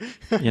 sure.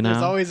 You know,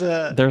 There's always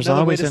there's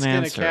another way always to an skin a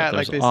answer. cat,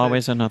 There's like they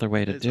always say. another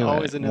way to There's do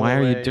always it. another Why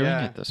are you way, doing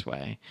yeah. it this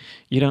way?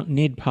 You don't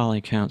need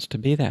poly counts to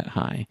be that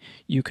high.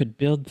 You could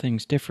build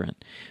things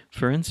different.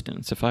 For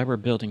instance, if I were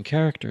building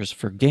characters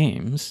for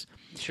games,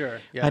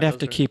 Sure. Yeah, I'd have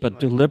to those are keep a like,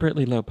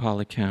 deliberately low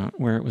poly count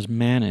where it was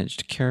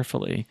managed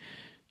carefully,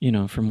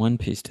 from one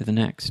piece to the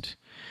next.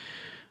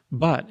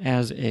 But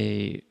as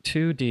a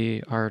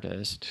 2D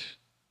artist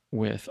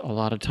with a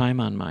lot of time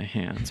on my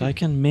hands, I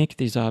can make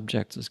these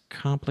objects as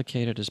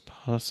complicated as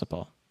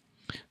possible.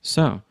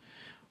 So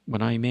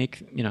when I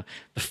make, the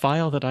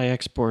file that I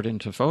export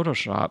into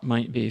Photoshop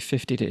might be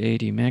 50 to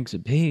 80 megs a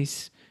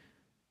piece.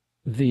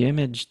 The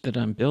image that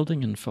I'm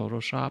building in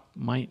Photoshop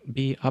might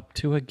be up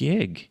to a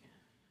gig.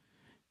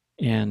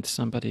 And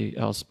somebody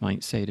else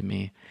might say to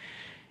me,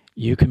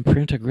 you can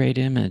print a great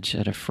image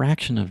at a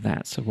fraction of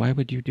that, so why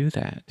would you do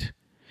that?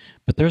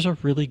 But there's a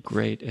really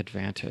great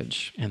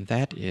advantage, and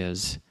that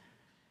is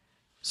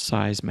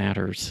size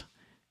matters.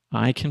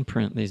 I can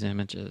print these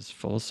images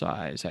full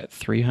size at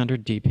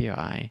 300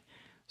 dpi,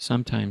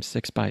 sometimes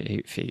 6 by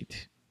 8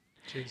 feet.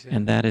 geez, yeah.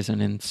 And that is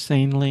an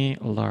insanely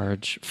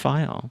large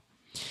file.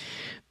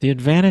 The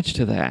advantage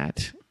to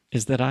that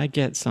is that I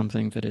get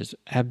something that is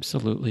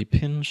absolutely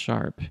pin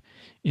sharp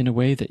in a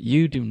way that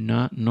you do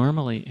not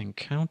normally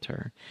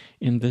encounter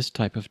in this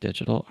type of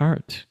digital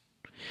art.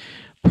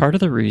 Part of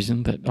the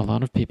reason that a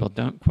lot of people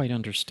don't quite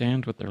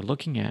understand what they're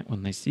looking at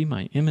when they see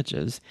my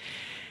images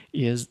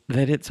is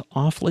that it's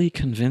awfully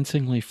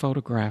convincingly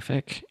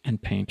photographic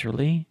and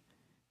painterly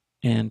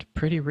and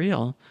pretty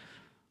real,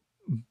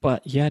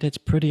 but yet it's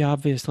pretty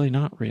obviously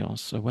not real.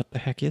 So what the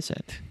heck is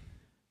it?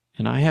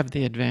 And I have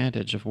the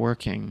advantage of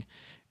working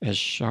as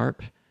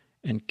sharp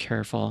and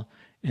careful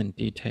and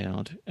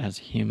detailed as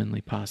humanly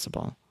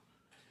possible.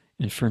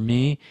 And for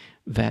me,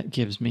 that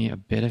gives me a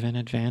bit of an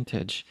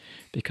advantage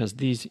because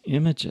these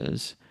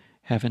images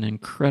have an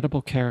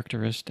incredible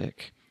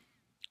characteristic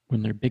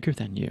when they're bigger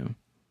than you.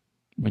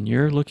 When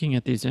you're looking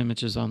at these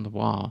images on the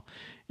wall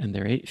and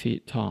they're 8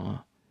 feet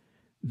tall,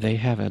 they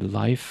have a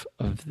life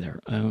of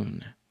their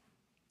own.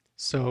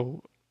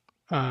 So,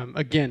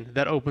 again,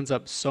 that opens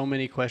up so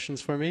many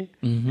questions for me.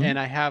 Mm-hmm. And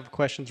I have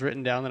questions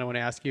written down that I want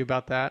to ask you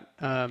about that.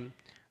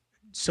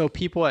 So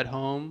people at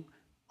home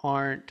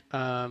aren't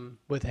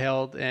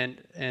withheld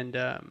and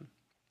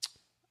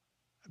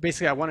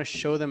basically I want to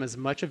show them as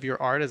much of your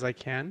art as I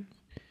can.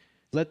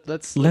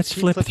 Let's keep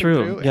flip flipping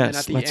through. and Yes, then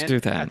at the let's end, do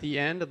that. At the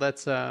end,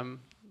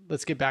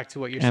 let's get back to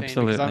what you're saying because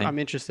Absolutely. I'm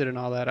interested in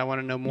all that. I want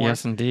to know more.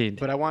 Yes, indeed.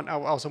 But I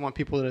also want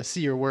people to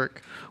see your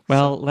work.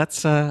 Well,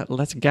 let's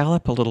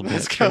gallop a little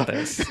bit through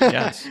this.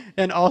 Yes.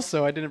 And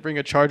also, I didn't bring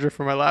a charger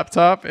for my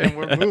laptop, and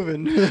we're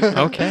moving.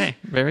 Okay.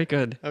 Very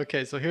good.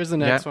 Okay, so here's the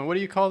next Yeah. one. What do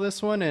you call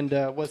this one? And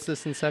what's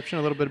this Inception?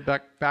 A little bit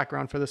of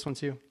background for this one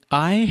too.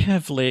 I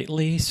have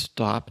lately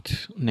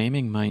stopped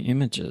naming my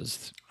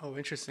images. Oh,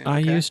 interesting. I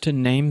Okay. used to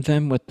name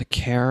them with the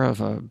care of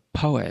a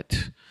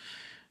poet,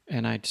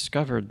 and I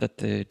discovered that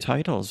the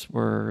titles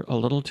were a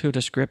little too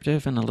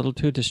descriptive and a little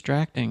too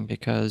distracting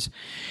because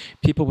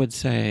people would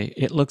say,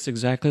 it looks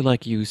exactly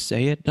like you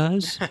say it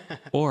does,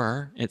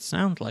 or it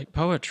sounds like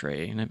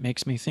poetry, and it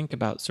makes me think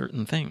about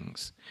certain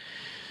things.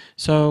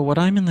 So what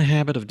I'm in the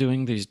habit of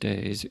doing these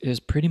days is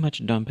pretty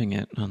much dumping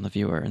it on the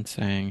viewer and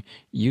saying,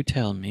 you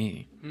tell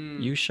me,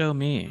 you show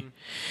me.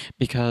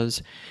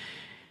 Because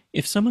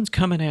if someone's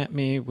coming at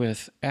me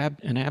with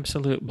an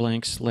absolute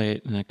blank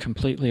slate and a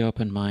completely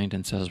open mind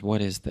and says,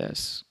 what is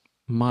this?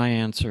 My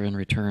answer in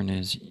return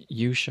is,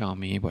 you show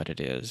me what it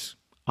is.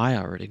 I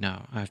already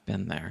know. I've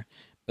been there.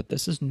 But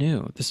this is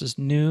new. This is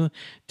new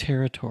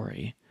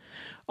territory.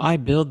 I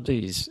build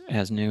these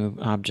as new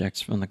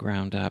objects from the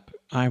ground up.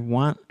 I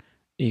want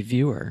a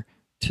viewer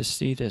to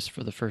see this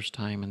for the first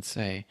time and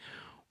say,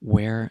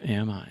 where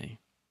am I?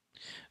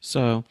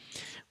 So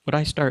what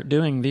I start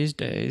doing these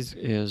days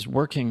is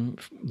working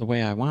the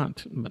way I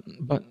want,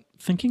 but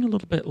thinking a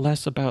little bit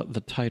less about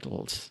the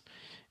titles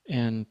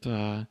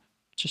and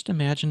just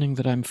imagining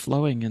that I'm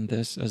flowing in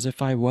this as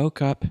if I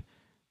woke up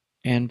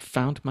and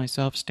found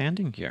myself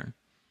standing here.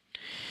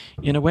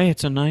 In a way,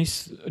 it's a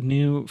nice,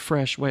 new,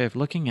 fresh way of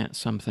looking at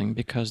something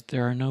because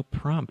there are no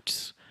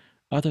prompts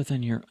other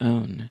than your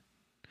own.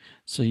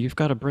 So you've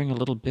got to bring a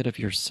little bit of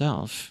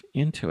yourself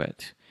into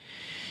it.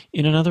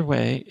 In another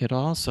way, it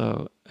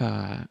also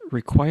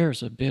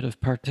requires a bit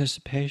of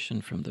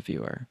participation from the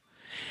viewer.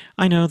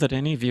 I know that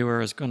any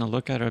viewer is going to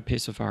look at a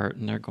piece of art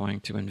and they're going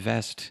to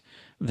invest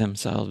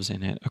themselves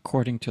in it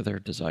according to their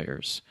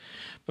desires.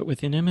 But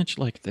with an image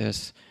like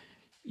this,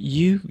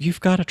 you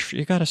got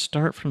to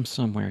start from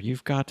somewhere.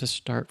 You've got to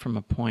start from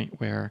a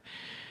point where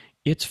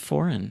it's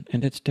foreign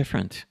and it's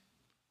different.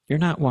 You're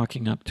not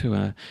walking up to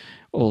a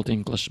old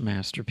English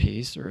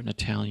masterpiece or an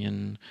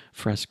Italian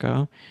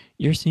fresco.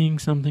 You're seeing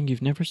something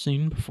you've never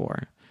seen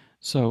before.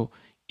 So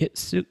it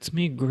suits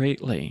me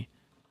greatly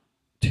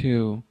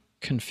to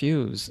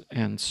confuse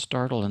and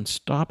startle and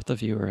stop the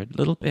viewer a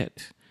little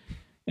bit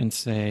and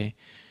say,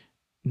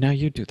 now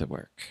you do the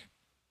work,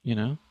 you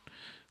know?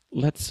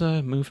 Let's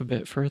move a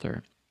bit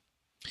further.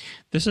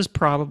 This is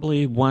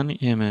probably one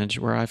image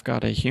where I've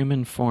got a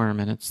human form,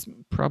 and it's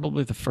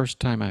probably the first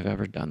time I've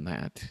ever done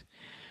that.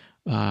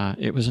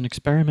 It was an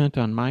experiment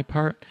on my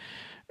part,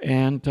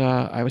 and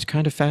I was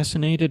kind of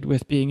fascinated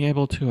with being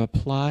able to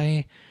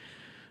apply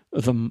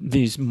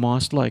these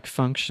moss-like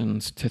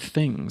functions to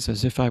things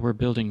as if I were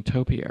building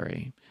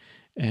topiary.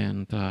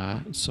 And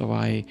so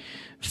I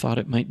thought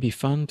it might be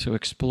fun to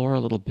explore a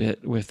little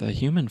bit with a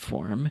human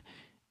form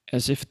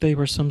as if they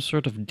were some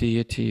sort of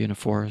deity in a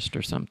forest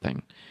or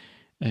something.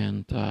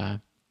 And I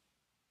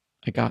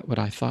got what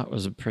I thought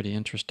was a pretty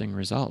interesting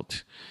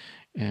result.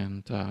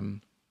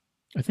 And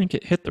I think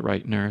it hit the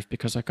right nerve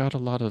because I got a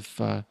lot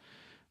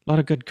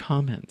of good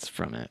comments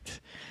from it.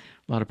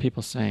 A lot of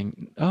people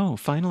saying, "Oh,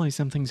 finally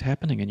something's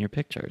happening in your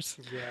pictures."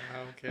 Yeah,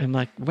 okay. I'm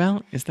like,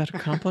 "Well, is that a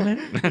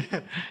compliment?"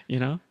 You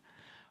know.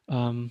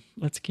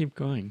 Let's keep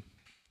going.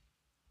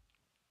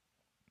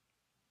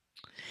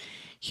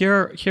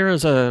 Here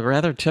is a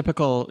rather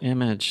typical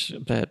image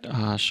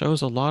that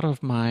shows a lot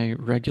of my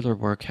regular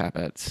work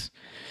habits.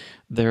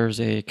 There's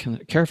a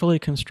carefully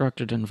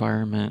constructed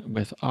environment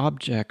with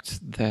objects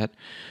that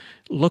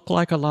look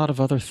like a lot of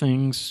other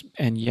things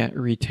and yet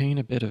retain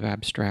a bit of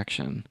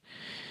abstraction.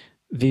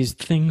 These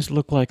things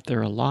look like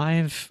they're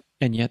alive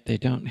and yet they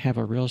don't have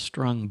a real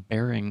strong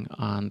bearing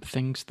on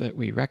things that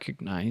we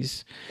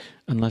recognize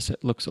unless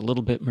it looks a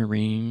little bit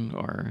marine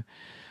or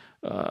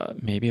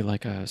maybe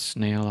like a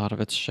snail out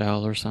of its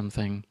shell or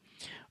something.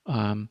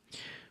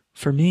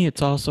 For me,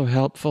 it's also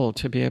helpful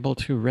to be able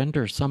to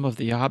render some of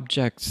the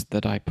objects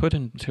that I put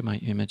into my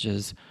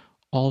images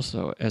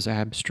also as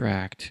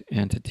abstract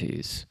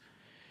entities.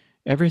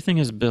 Everything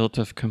is built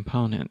of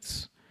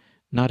components.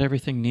 Not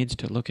everything needs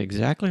to look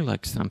exactly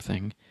like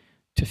something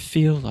to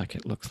feel like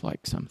it looks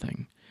like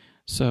something.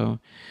 So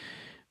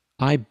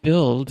I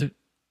build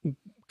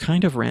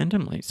kind of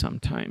randomly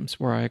sometimes,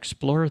 where I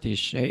explore these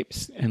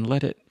shapes and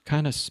let it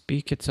kind of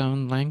speak its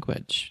own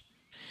language.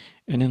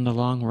 And in the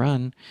long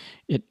run,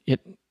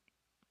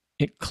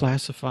 it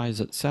classifies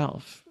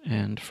itself.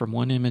 And from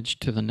one image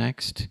to the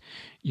next,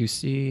 you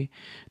see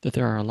that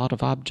there are a lot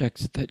of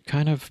objects that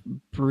kind of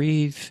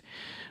breathe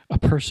a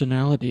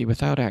personality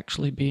without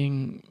actually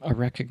being a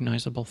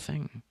recognizable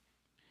thing.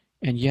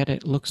 And yet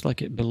it looks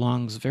like it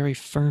belongs very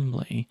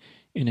firmly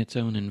in its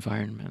own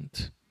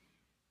environment.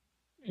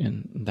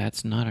 And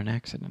that's not an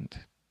accident.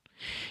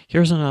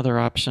 Here's another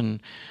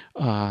option.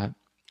 You want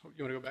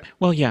to go back?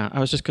 Well, yeah, I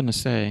was just going to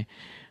say,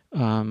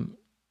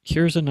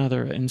 here's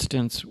another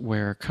instance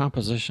where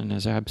composition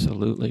is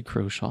absolutely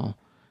crucial.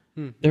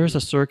 There's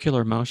a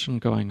circular motion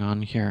going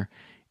on here,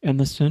 and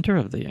the center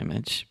of the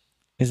image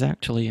is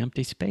actually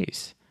empty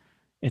space.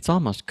 It's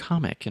almost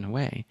comic in a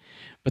way,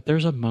 but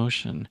there's a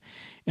motion,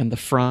 and the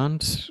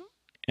fronds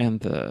and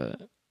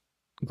the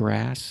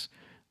grass,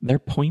 they're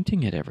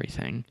pointing at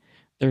everything.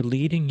 They're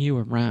leading you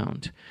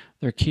around.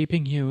 They're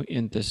keeping you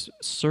in this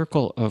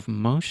circle of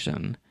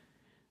motion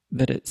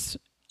that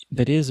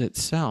is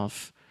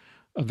itself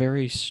a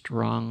very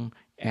strong,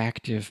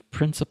 active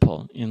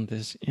principle in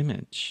this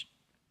image.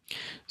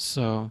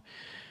 So,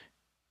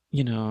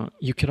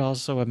 you could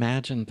also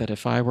imagine that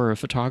if I were a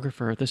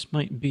photographer, this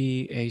might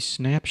be a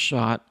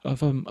snapshot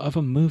of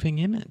a moving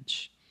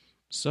image.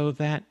 So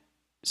that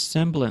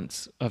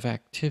semblance of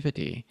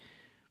activity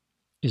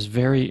is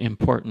very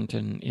important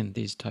in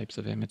these types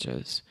of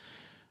images.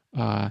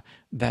 That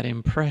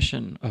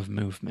impression of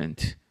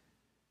movement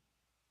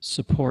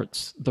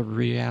supports the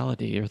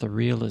reality or the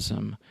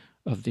realism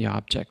of the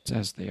objects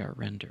as they are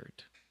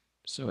rendered.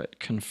 So it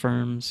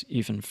confirms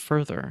even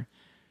further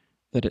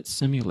that it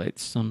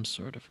simulates some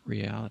sort of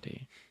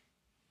reality.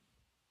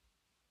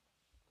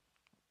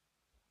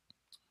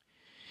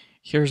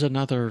 Here's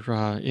another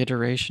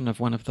iteration of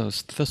one of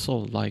those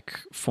thistle-like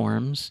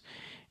forms.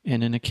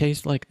 And in a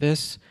case like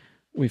this,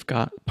 we've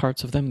got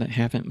parts of them that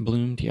haven't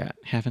bloomed yet,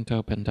 haven't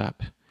opened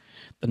up.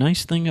 The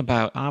nice thing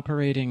about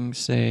operating,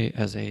 say,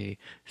 as a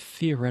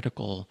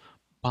theoretical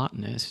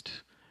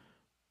botanist,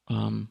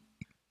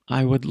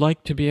 I would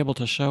like to be able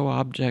to show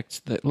objects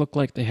that look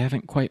like they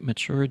haven't quite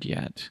matured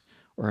yet,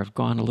 or have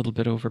gone a little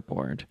bit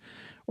overboard,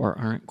 or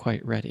aren't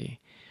quite ready.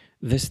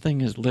 This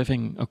thing is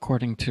living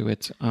according to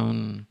its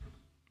own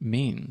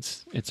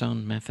means, its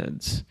own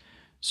methods.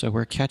 So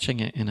we're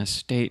catching it in a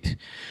state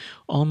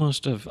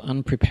almost of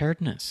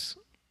unpreparedness,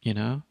 you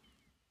know?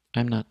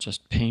 I'm not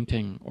just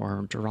painting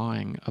or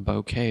drawing a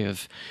bouquet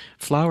of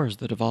flowers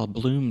that have all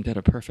bloomed at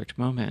a perfect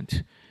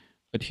moment,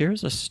 but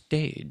here's a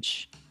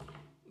stage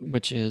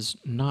which is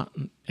not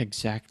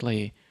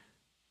exactly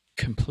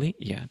complete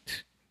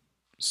yet.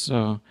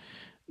 So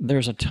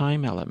there's a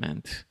time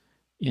element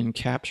in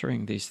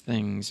capturing these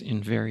things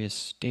in various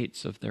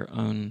states of their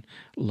own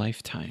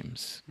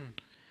lifetimes,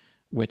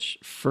 which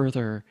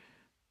further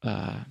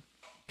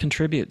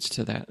contributes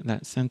to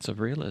that sense of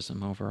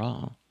realism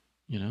overall,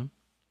 you know?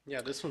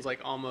 Yeah, this one's like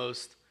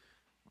almost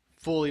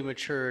fully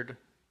matured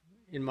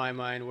in my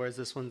mind, whereas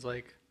this one's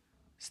like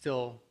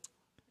still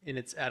in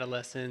its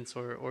adolescence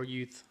or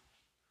youth.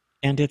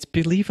 And it's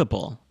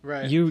believable.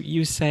 Right.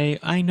 You say,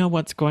 I know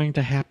what's going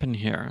to happen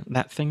here.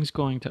 That thing's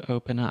going to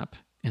open up,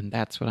 and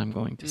that's what I'm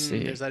going to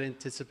see. There's that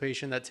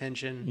anticipation, that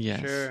tension.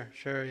 Yes.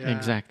 Sure, yeah.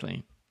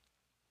 Exactly.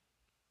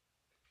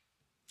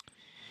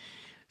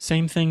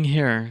 Same thing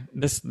here.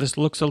 This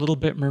looks a little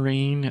bit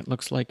marine. It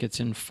looks like it's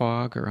in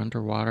fog or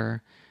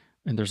underwater,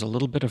 and there's a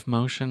little bit of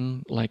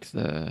motion, like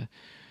the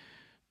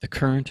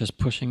current is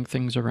pushing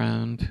things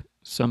around.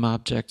 Some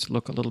objects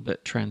look a little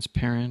bit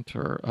transparent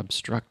or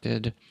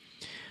obstructed.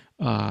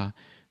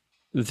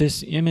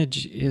 This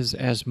image is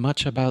as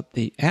much about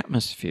the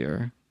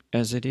atmosphere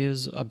as it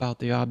is about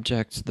the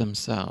objects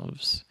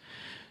themselves.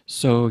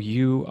 So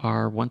you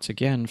are once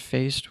again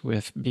faced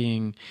with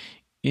being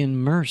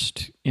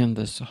immersed in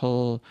this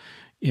whole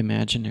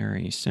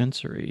imaginary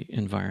sensory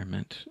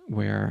environment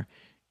where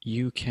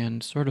you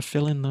can sort of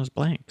fill in those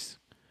blanks,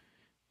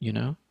 you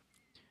know,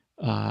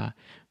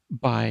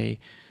 by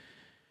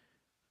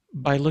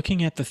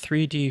looking at the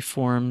 3D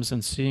forms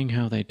and seeing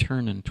how they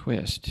turn and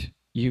twist.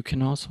 You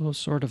can also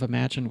sort of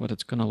imagine what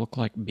it's going to look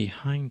like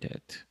behind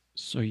it.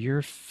 So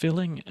you're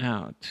filling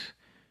out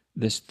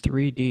this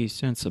 3D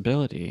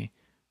sensibility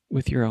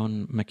with your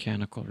own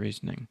mechanical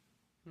reasoning.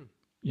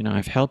 You know,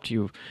 I've helped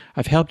you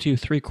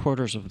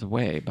 3/4 of the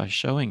way by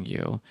showing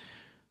you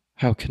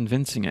how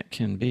convincing it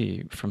can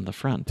be from the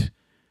front.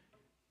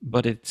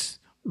 But it's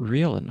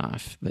real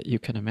enough that you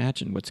can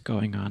imagine what's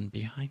going on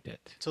behind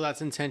it. So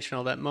that's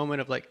intentional, that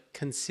moment of like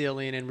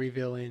concealing and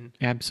revealing.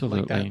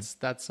 Absolutely. Like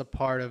that's a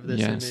part of this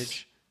Yes.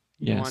 image.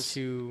 You want Yes.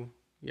 to,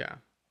 yeah.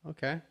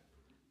 Okay.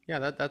 Yeah,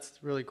 that's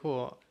really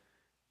cool.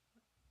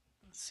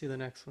 Let's see the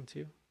next one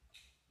too.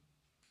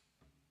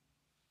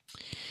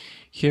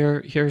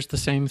 Here's the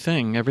same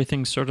thing.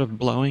 Everything's sort of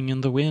blowing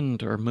in the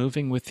wind or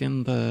moving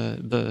within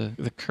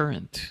the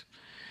current.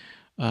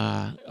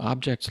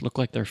 Objects look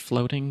like they're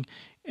floating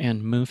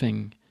and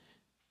moving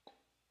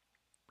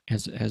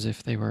as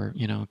if they were,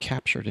 you know,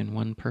 captured in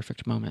one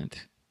perfect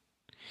moment.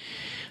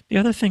 The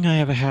other thing I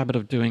have a habit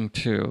of doing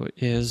too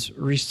is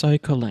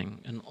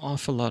recycling an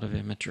awful lot of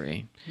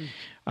imagery.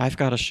 I've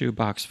got a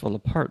shoebox full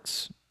of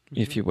parts,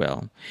 if you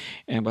will.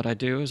 And what I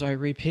do is I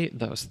repeat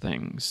those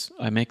things.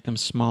 I make them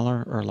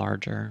smaller or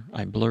larger.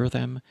 I blur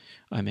them.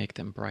 I make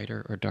them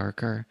brighter or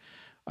darker.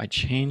 I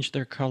change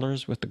their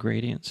colors with the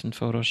gradients in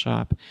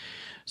Photoshop.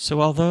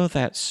 So although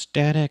that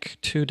static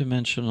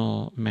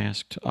two-dimensional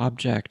masked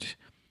object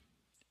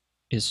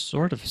is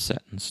sort of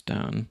set in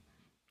stone,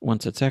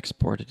 once it's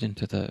exported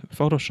into the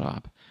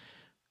Photoshop,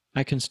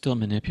 I can still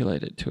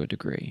manipulate it to a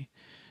degree.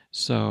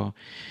 So,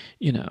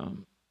 you know,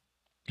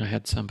 I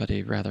had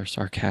somebody rather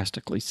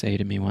sarcastically say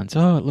to me once,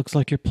 "Oh, it looks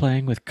like you're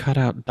playing with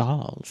cutout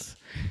dolls.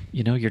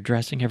 You know, you're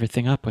dressing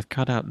everything up with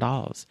cutout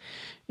dolls."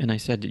 And I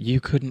said, "You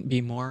couldn't be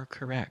more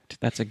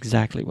correct. That's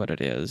exactly what it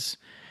is.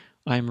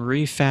 I'm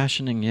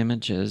refashioning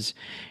images,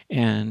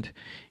 and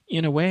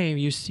in a way,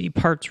 you see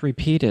parts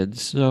repeated,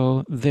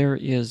 so there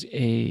is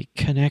a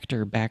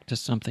connector back to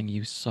something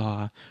you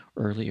saw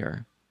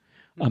earlier,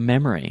 a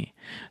memory.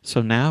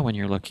 So now when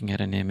you're looking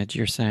at an image,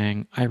 you're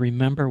saying, I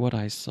remember what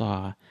I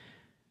saw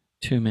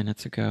 2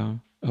 minutes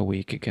ago, a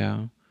week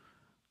ago.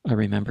 I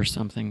remember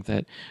something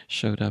that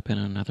showed up in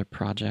another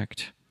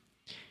project.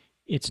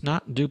 It's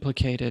not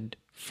duplicated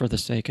for the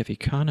sake of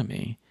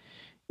economy.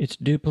 It's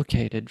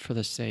duplicated for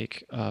the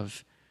sake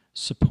of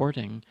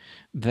supporting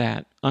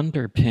that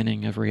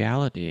underpinning of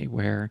reality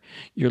where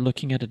you're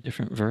looking at a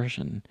different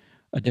version,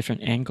 a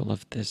different angle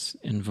of this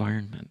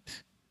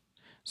environment.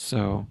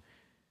 So,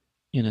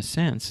 in a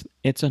sense,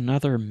 it's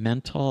another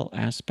mental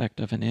aspect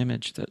of an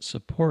image that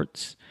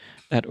supports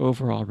that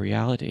overall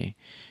reality,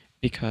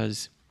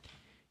 because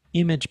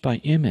image by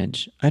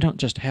image, I don't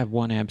just have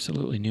one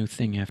absolutely new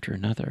thing after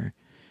another.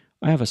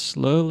 I have a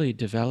slowly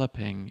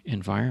developing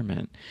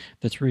environment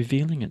that's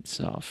revealing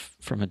itself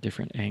from a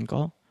different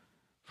angle,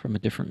 from a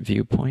different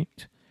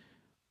viewpoint,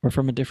 or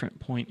from a different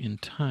point in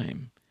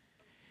time.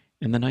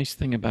 And the nice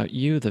thing about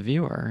you, the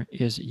viewer,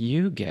 is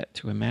you get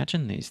to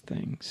imagine these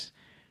things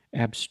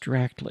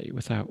abstractly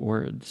without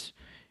words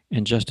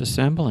and just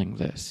assembling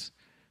this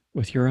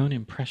with your own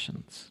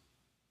impressions.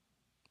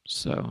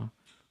 So,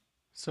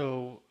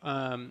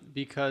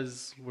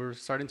 Because we're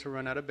starting to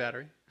run out of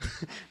battery,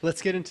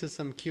 let's get into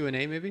some Q&A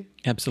maybe. That'd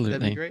be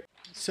absolutely. great.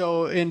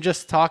 So in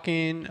just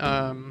talking,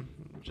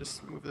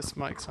 just move this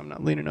mic so I'm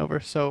not leaning over.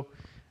 So,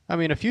 I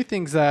mean, a few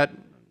things that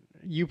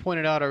you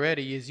pointed out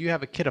already is you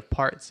have a kit of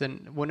parts,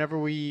 and whenever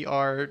we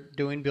are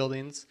doing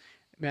buildings,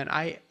 man,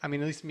 I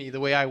mean, at least me, the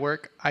way I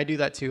work, I do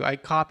that too. I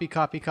copy,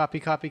 copy, copy,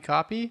 copy,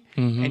 copy,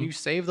 and Hmm. you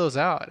save those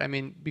out. I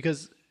mean,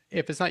 because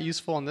if it's not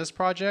useful in this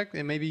project,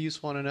 it may be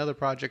useful in another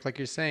project, like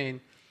you're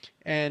saying.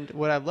 And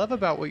what I love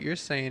about what you're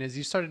saying is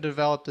you started to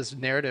develop this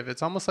narrative.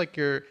 It's almost like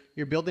you're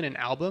building an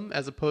album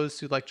as opposed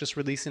to like just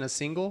releasing a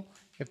single,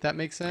 if that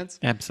makes sense.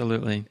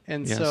 Absolutely.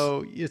 And Yes.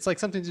 so it's like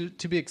something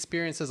to be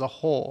experienced as a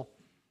whole,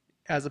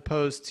 as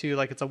opposed to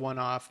like it's a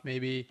one-off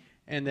maybe.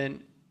 And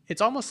then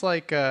it's almost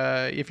like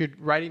if you're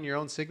writing your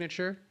own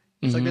signature,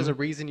 it's like there's Hmm. a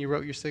reason you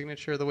wrote your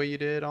signature the way you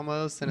did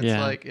almost, and it's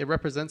Yeah. like it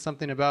represents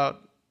something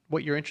about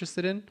what you're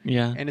interested in,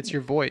 Yeah. and it's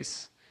your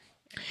voice.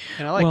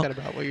 And I like Well, that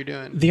about what you're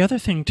doing. the other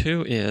thing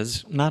too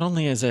is not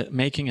only is it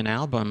making an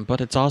album, but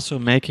it's also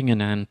making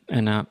an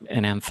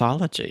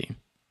anthology.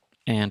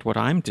 And what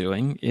I'm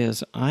doing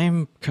is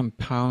I'm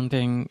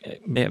compounding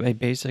a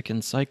basic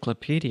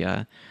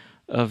encyclopedia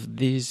of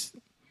these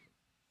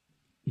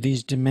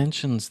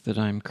dimensions that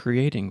I'm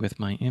creating with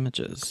my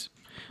images.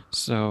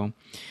 So,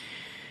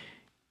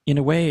 in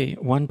a way,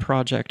 one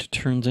project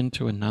turns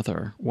into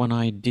another, one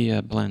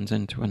idea blends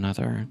into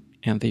another,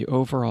 and the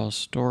overall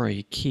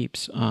story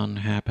keeps on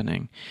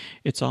happening.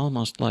 It's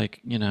almost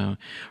like,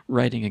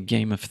 writing a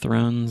Game of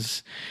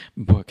Thrones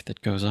book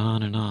that goes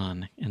on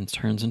and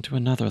turns into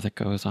another that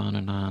goes on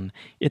and on.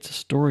 It's a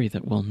story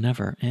that will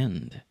never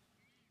end.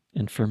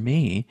 And for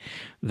me,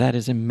 that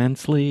is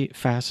immensely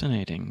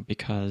fascinating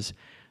because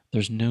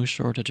there's no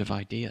shortage of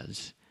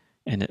ideas.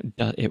 And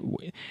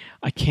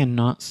I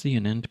cannot see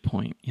an end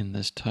point in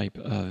this type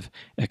of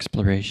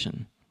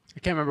exploration. I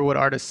can't remember what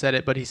artist said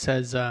it, but he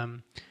says,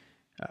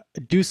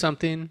 do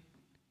something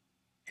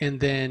and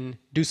then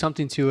do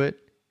something to it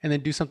and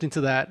then do something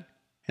to that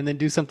and then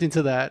do something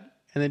to that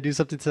and then do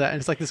something to that. And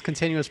it's like this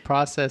continuous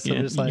process of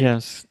Yeah, just like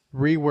yes,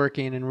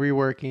 reworking and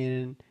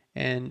reworking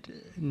and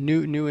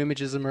new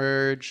images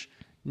emerge,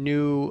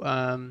 new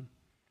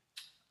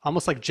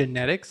almost like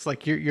genetics,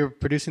 like you're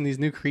producing these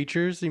new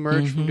creatures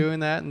emerge from hmm doing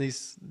that, and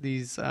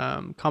these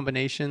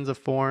combinations of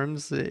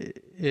forms.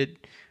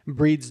 It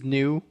breeds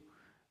new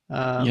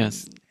um,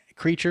 yes.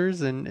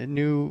 creatures and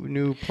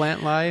new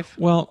plant life.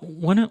 Well,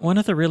 one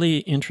of the really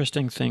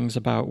interesting things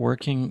about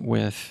working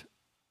with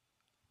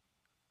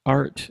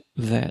art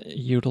that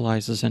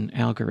utilizes an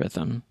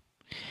algorithm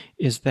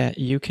is that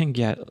you can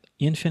get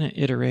infinite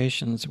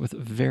iterations with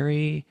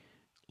very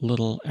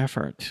little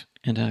effort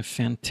and a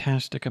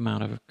fantastic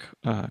amount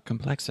of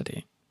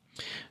complexity.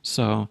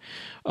 So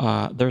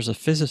there's a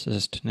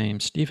physicist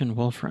named Stephen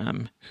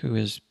Wolfram who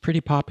is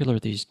pretty popular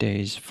these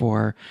days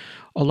for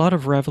a lot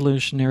of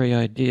revolutionary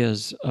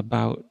ideas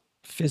about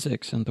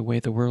physics and the way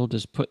the world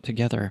is put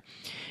together.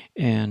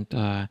 And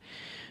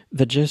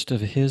the gist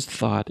of his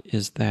thought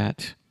is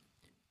that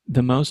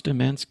the most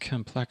immense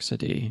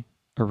complexity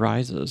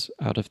arises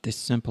out of the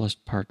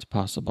simplest parts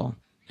possible.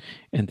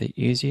 And the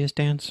easiest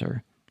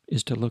answer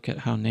is to look at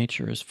how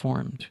nature is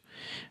formed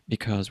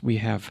because we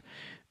have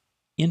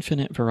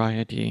infinite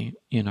variety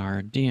in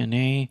our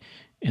DNA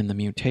and the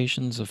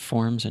mutations of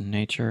forms in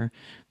nature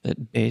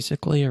that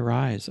basically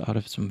arise out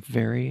of some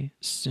very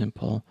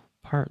simple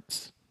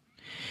parts.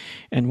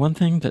 And one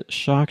thing that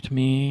shocked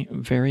me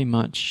very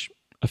much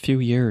a few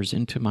years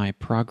into my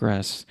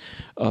progress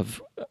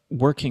of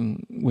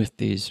working with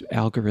these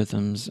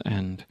algorithms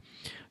and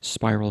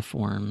spiral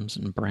forms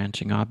and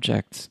branching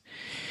objects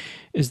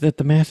is that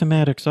the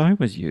mathematics I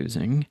was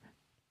using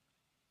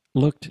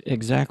looked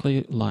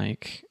exactly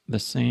like the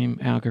same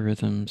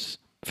algorithms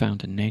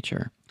found in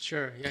nature.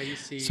 Sure, yeah, you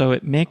see So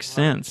it makes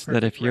a lot of sense that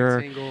perfect if you're,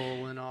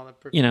 rectangle and all the you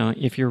perfect know,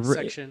 if you're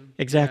section.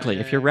 Yeah, exactly,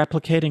 yeah, if you're yeah.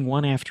 replicating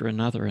one after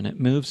another and it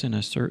moves in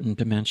a certain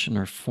dimension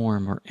or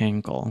form or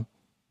angle,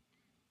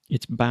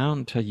 it's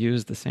bound to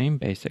use the same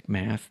basic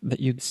math that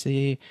you'd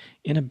see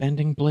in a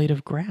bending blade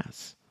of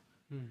grass.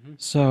 Hmm.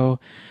 So,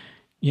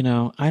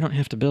 I don't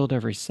have to build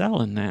every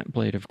cell in that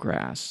blade of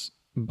grass,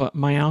 but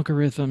my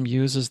algorithm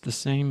uses the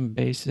same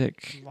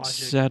basic Logic,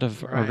 set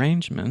of right?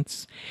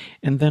 arrangements,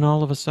 and then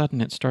all of a sudden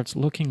it starts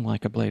looking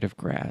like a blade of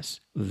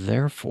grass.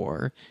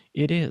 Therefore,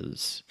 it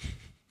is.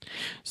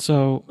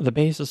 So, the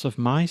basis of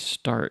my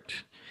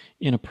start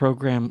in a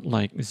program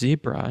like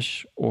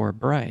ZBrush or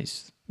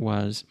Bryce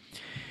was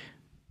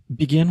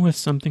begin with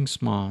something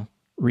small,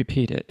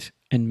 repeat it,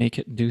 and make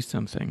it do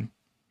something.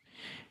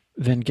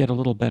 Then get a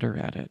little better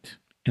at it,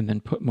 and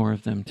then put more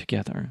of them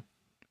together.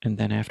 And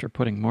then, after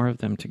putting more of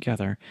them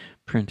together,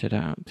 print it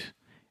out,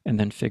 and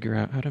then figure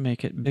out how to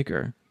make it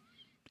bigger,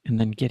 and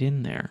then get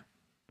in there.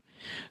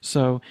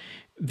 So,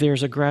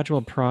 there's a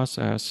gradual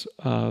process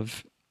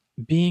of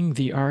being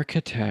the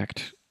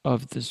architect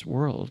of this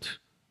world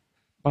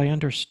by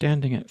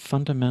understanding it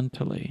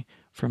fundamentally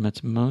from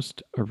its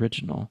most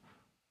original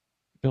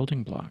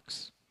building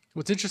blocks.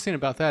 What's interesting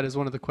about that is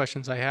one of the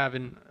questions I have,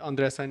 and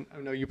Andres, I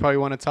know you probably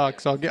want to talk,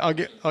 so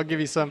I'll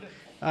give you some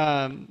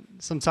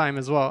time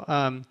as well.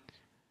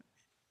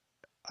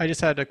 I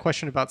just had a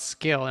question about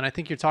scale, and I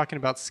think you're talking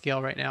about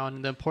scale right now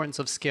and the importance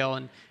of scale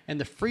and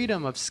the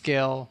freedom of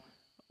scale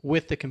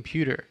with the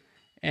computer,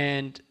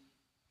 and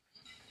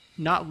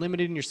not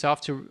limiting yourself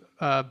to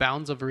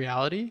bounds of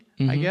reality,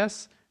 I Hmm.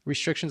 guess,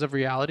 restrictions of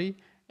reality,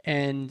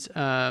 and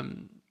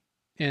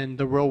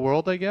the real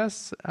world, I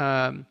guess.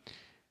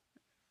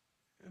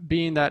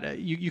 Being that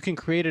you can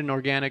create an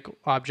organic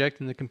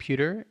object in the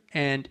computer,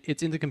 and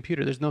it's in the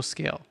computer. There's no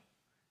scale,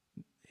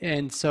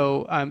 and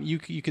so you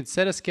can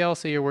set a scale.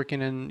 Say you're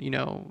working in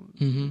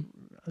Hmm.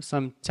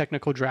 some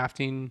technical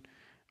drafting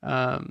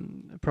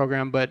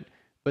program, but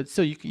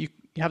still you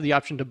have the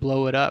option to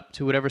blow it up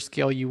to whatever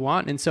scale you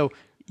want, and so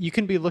you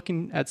can be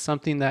looking at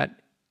something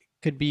that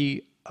could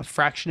be a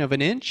fraction of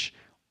an inch,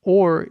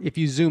 or if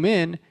you zoom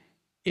in,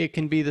 it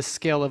can be the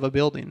scale of a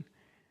building,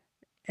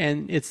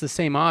 and it's the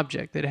same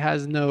object. It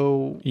has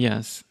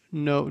Yes.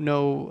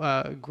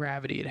 no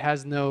gravity. It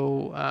has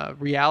no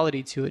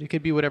reality to it. It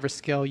could be whatever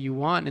scale you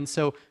want. And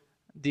so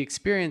the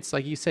experience,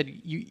 like you said,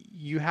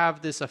 you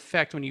have this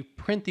effect when you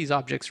print these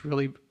objects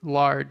really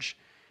large.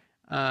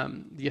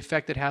 The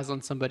effect it has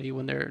on somebody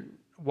when they're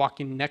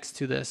walking next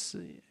to this,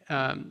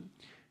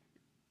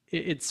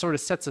 it sort of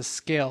sets a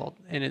scale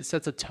and it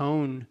sets a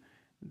tone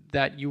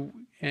that you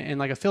and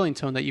like a feeling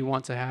tone that you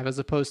want to have, as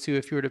opposed to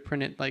if you were to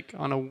print it like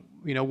on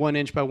a 1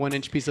 inch by 1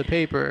 inch piece of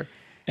paper,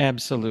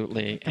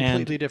 Absolutely. And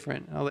completely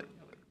different.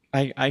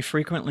 I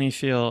frequently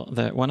feel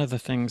that one of the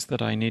things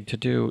that I need to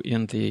do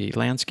in the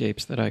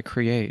landscapes that I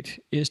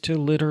create is to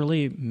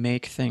literally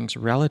make things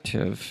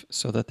relative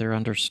so that they're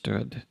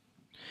understood.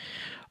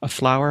 A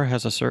flower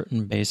has a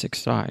certain basic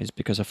size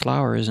because a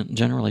flower isn't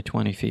generally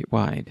 20 feet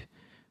wide.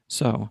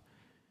 So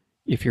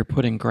if you're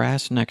putting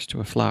grass next to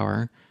a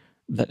flower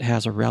that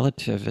has a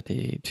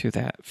relativity to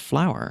that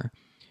flower,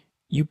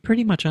 you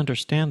pretty much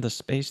understand the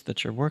space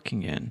that you're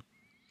working in.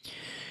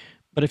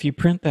 But if you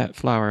print that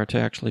flower to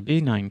actually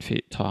be 9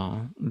 feet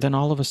tall, then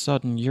all of a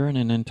sudden you're in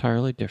an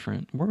entirely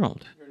different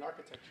world. You're an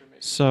architecture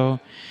maybe. So,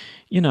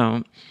 you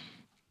know,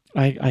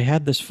 I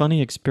had this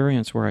funny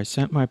experience where I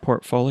sent my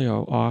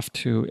portfolio off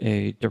to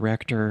a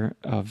director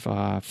of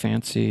a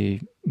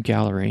fancy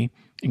gallery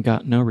and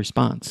got no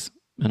response.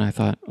 And I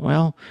thought,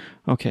 well,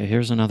 okay,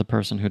 here's another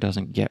person who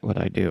doesn't get what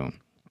I do.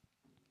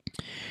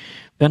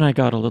 Then I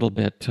got a little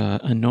bit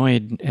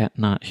annoyed at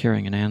not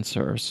hearing an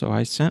answer, so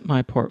I sent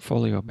my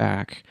portfolio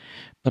back,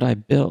 but I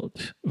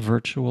built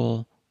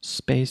virtual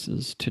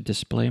spaces to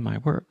display my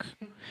work.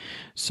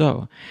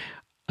 So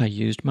I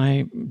used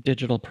my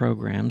digital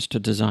programs to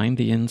design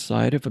the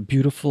inside of a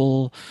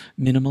beautiful,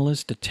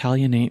 minimalist,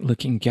 Italianate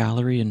looking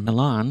gallery in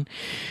Milan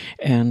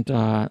and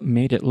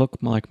made it look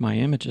like my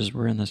images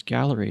were in this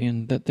gallery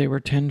and that they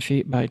were 10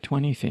 feet by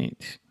 20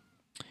 feet.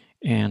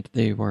 And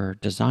they were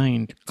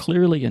designed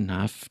clearly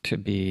enough to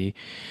be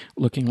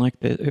looking like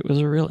it was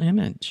a real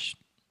image.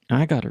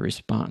 I got a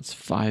response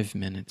 5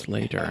 minutes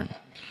later,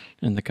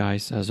 and the guy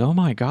says, "Oh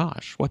my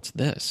gosh, what's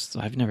this?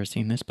 I've never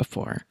seen this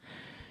before."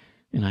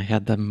 And I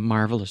had the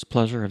marvelous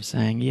pleasure of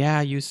saying, "Yeah,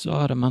 you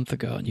saw it a month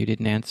ago and you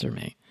didn't answer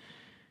me."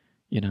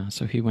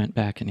 So he went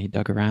back and he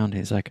dug around. And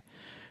he's like,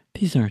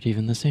 "These aren't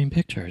even the same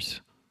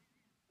pictures."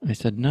 I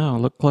said, "No,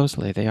 look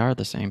closely. They are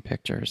the same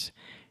pictures.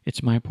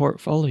 It's my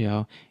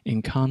portfolio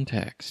in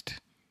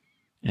context."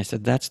 I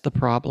said, "That's the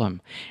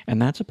problem."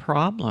 And that's a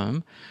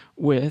problem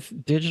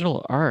with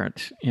digital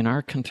art in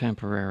our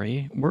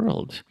contemporary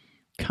world.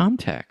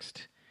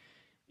 Context.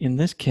 In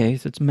this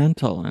case, it's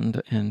mental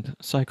and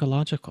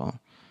psychological.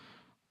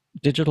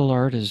 Digital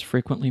art is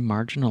frequently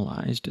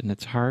marginalized, and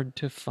it's hard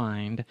to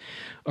find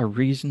a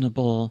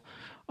reasonable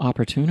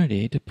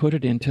opportunity to put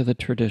it into the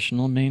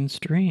traditional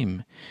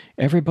mainstream.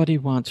 Everybody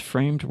wants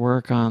framed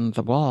work on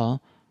the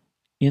wall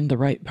in the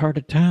right part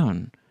of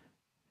town.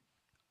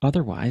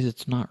 Otherwise,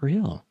 it's not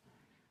real.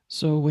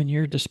 So when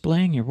you're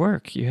displaying your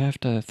work, you have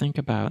to think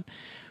about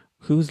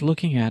who's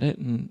looking at it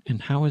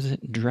and how is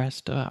it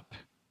dressed up,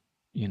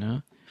 you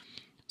know?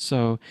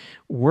 So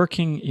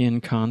working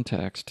in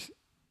context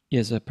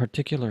is a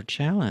particular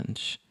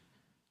challenge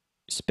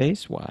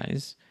space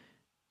wise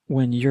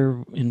when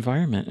your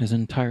environment is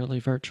entirely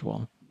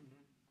virtual.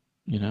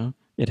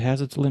 It has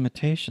its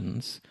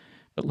limitations,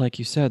 but like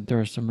you said, there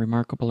are some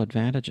remarkable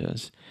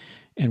advantages.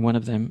 And one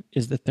of them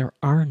is that there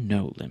are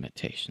no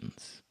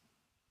limitations.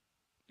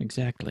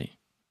 Exactly.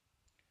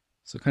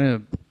 So, kind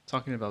of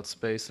talking about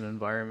space and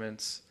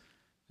environments,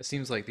 it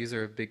seems like these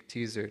are a big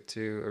teaser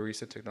to a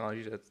recent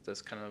technology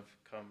that's kind of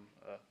come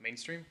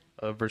mainstream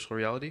of virtual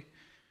reality.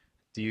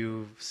 Do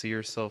you see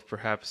yourself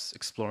perhaps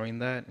exploring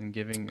that and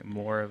giving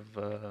more of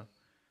a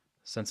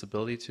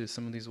sensibility to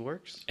some of these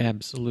works?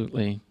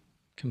 Absolutely.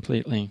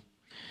 Completely.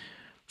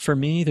 For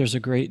me, there's a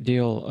great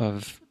deal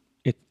of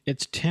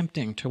it's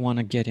tempting to want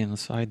to get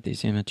inside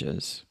these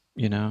images,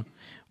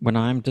 When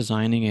I'm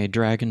designing a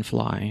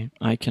dragonfly,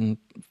 I can,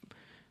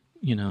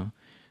 you know,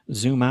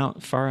 zoom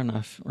out far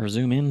enough or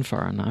zoom in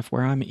far enough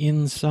where I'm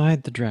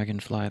inside the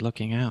dragonfly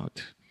looking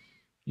out.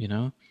 you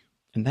know?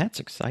 And that's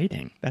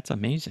exciting. That's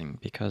amazing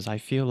because I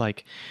feel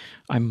like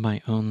I'm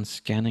my own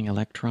scanning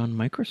electron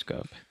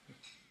microscope,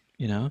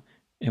 you know?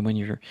 And when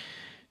you're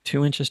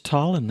 2 inches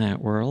tall in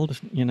that world,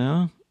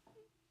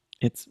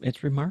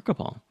 it's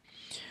remarkable.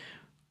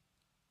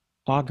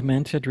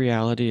 Augmented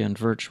reality and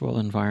virtual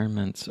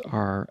environments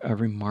are a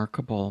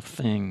remarkable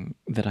thing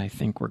that I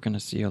think we're going to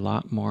see a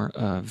lot more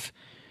of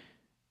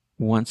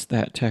once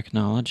that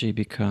technology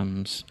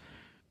becomes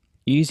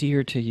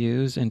easier to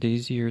use and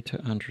easier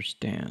to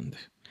understand.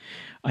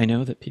 I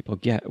know that people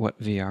get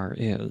what VR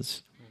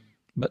is,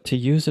 but to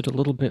use it a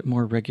little bit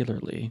more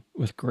regularly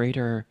with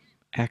greater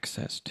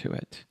access to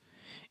it,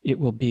 it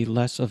will be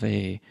less of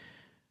a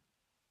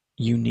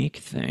unique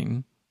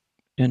thing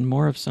and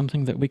more of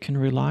something that we can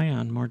rely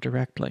on more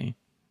directly.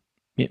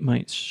 It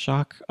might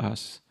shock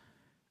us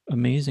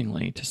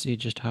amazingly to see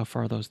just how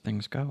far those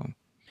things go.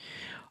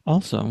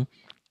 Also,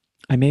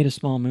 I made a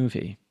small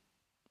movie,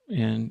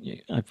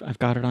 and I've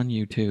got it on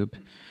YouTube,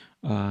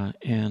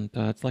 and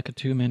it's like a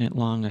 2-minute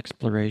long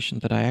exploration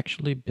that I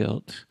actually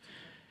built.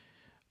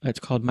 It's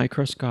called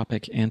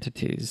Microscopic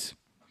Entities.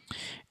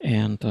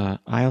 And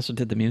I also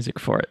did the music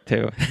for it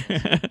too,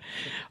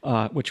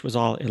 which was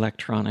all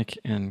electronic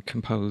and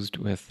composed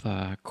with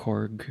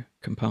Korg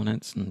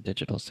components and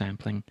digital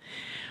sampling.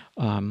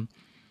 Um,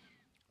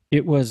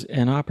 it was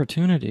an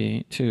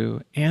opportunity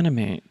to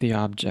animate the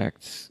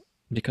objects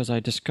because I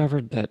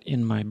discovered that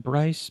in my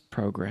Bryce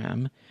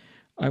program,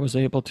 I was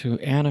able to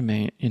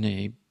animate in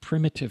a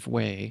primitive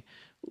way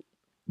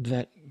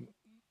that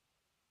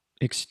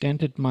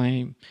extended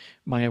my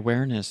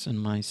awareness and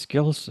my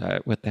skill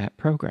set with that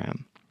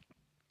program.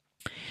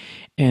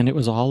 And it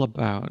was all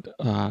about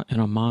an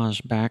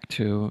homage back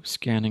to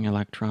scanning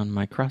electron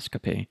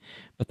microscopy,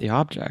 but the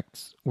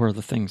objects were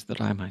the things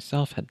that I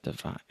myself had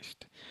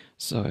devised.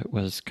 So it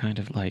was kind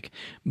of like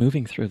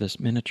moving through this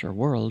miniature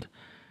world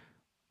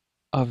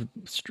of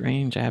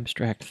strange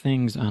abstract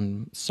things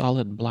on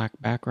solid black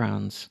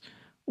backgrounds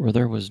where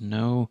there was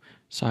no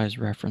size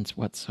reference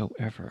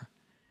whatsoever.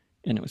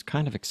 And it was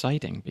kind of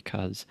exciting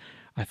because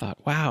I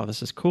thought, wow,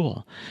 this is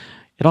cool.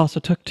 It also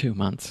took 2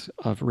 months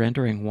of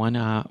rendering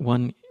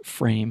one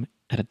frame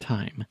at a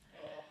time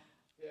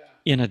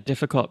in a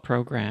difficult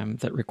program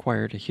that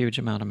required a huge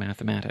amount of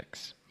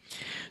mathematics.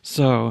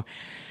 So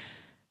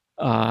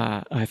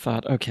I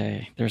thought,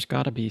 okay, there's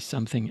got to be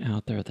something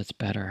out there that's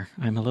better.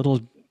 I'm a little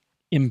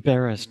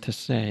embarrassed to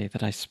say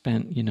that I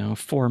spent,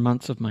 4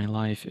 months of my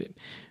life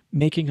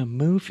making a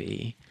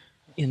movie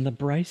in the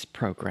Bryce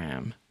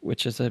program,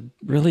 which is a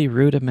really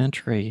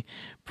rudimentary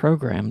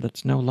program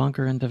that's no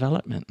longer in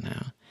development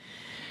now.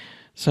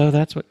 So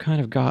that's what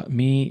kind of got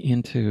me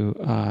into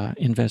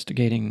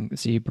investigating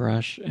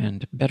ZBrush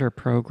and better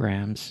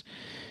programs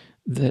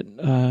that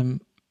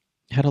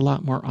had a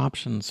lot more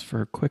options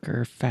for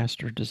quicker,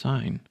 faster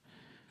design.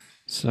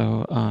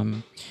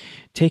 So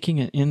taking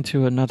it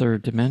into another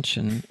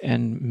dimension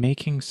and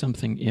making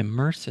something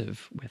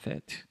immersive with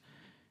it,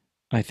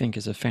 I think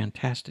is a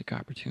fantastic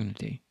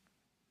opportunity.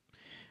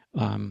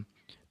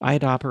 I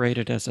had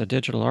operated as a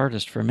digital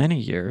artist for many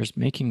years,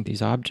 making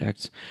these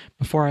objects,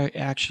 before I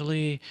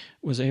actually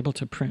was able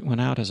to print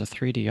one out as a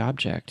 3D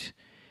object.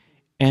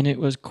 And it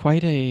was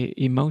quite a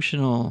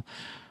emotional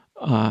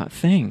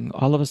thing,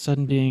 all of a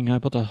sudden being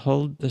able to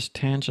hold this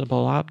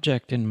tangible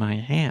object in my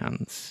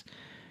hands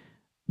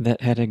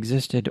that had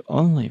existed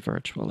only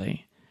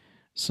virtually.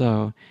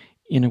 So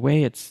in a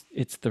way, it's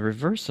the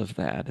reverse of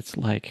that. It's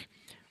like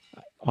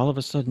all of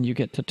a sudden you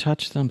get to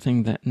touch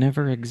something that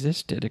never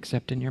existed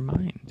except in your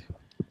mind.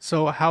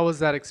 So how was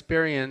that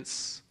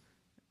experience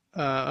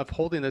of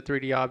holding the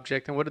 3D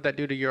object, and what did that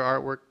do to your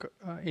artwork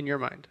in your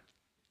mind?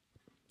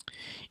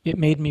 It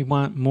made me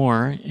want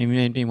more. It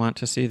made me want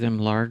to see them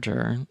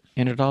larger.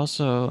 And it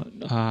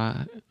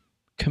also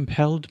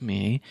compelled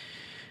me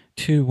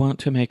to want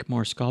to make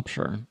more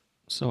sculpture.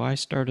 So I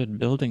started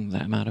building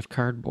them out of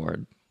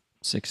cardboard,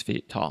 6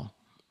 feet tall.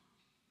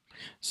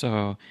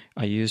 So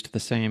I used the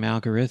same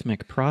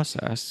algorithmic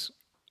process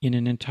in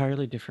an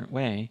entirely different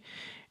way,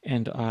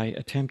 and I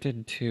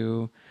attempted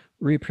to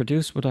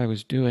reproduce what I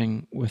was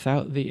doing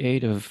without the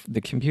aid of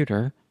the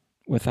computer,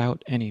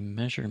 without any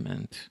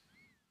measurement.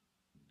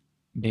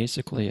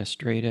 Basically, a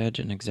straight edge,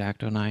 an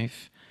X-Acto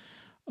knife,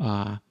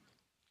 uh,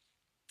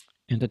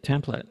 and a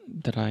template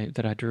that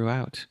I drew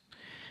out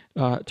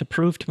to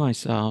prove to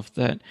myself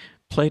that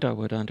Plato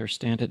would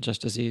understand it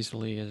just as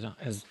easily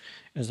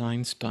as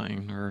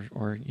Einstein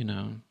or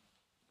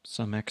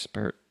some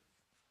expert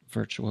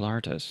virtual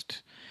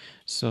artist.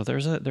 So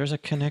there's a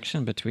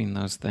connection between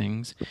those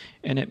things,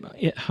 and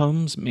it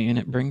homes me and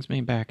it brings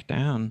me back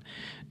down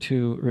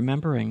to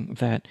remembering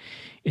that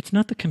it's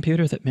not the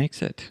computer that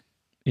makes it.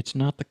 It's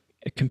not the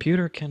A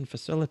computer can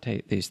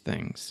facilitate these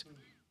things,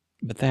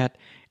 but that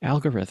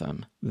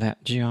algorithm,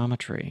 that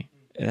geometry,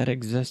 that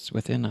exists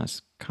within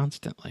us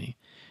constantly,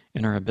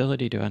 and our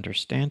ability to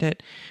understand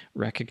it,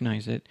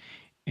 recognize it,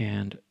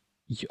 and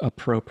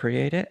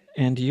appropriate it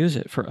and use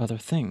it for other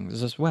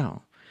things as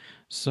well.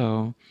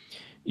 So,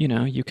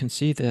 you can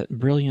see that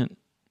brilliant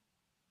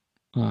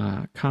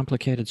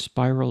complicated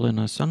spiral in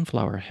a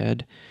sunflower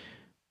head,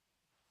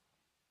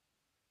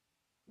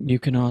 you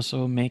can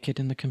also make it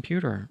in the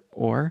computer.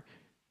 Or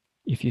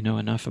if you know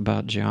enough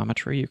about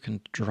geometry, you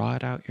can draw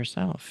it out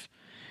yourself.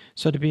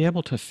 So to be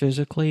able to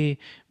physically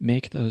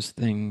make those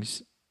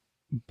things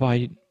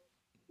by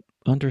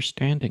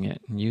understanding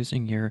it and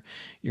using your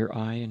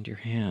eye and your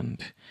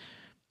hand,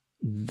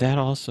 that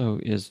also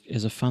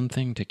is a fun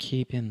thing to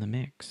keep in the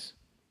mix.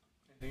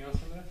 Anything else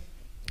on this?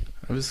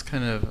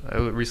 I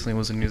recently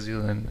was in New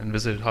Zealand and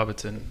visited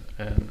Hobbiton,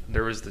 and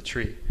there was the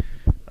tree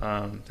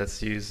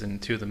that's used in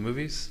 2 of the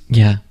movies.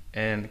 Yeah.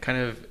 And kind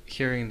of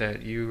hearing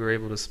that you were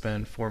able to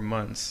spend 4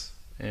 months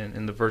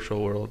in the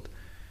virtual world,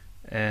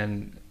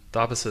 and the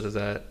opposite of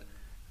that,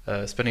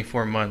 spending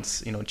 4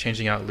 months,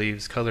 changing out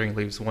leaves, coloring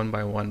leaves one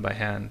by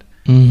hand,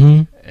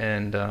 Mm-hmm.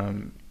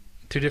 and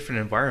 2 different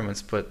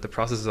environments, but the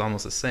process is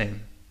almost the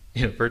same,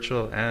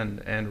 virtual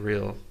and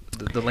real,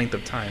 the length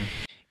of time.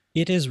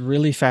 It is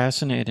really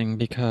fascinating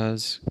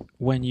because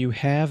when you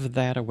have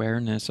that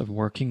awareness of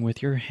working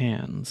with your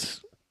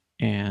hands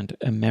and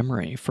a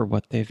memory for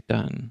what they've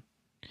done,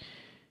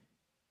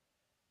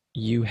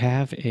 you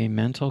have a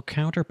mental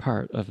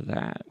counterpart of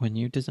that when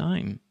you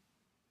design.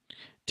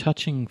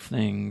 Touching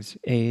things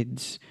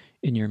aids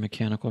in your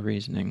mechanical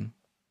reasoning.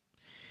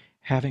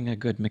 Having a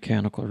good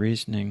mechanical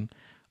reasoning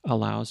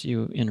allows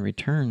you in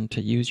return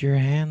to use your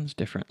hands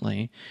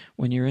differently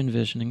when you're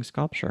envisioning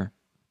sculpture.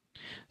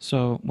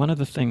 So one of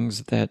the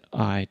things that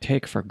I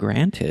take for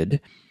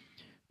granted,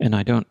 and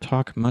I don't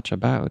talk much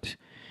about,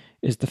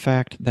 is the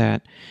fact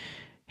that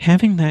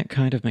having that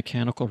kind of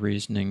mechanical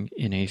reasoning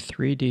in a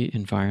 3D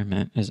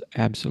environment is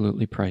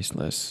absolutely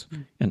priceless.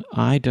 And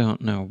I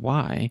don't know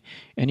why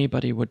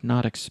anybody would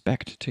not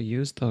expect to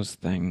use those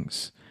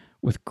things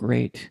with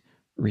great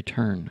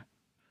return.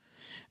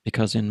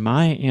 Because in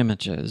my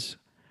images,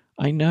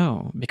 I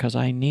know, because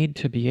I need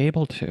to be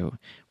able to,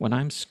 when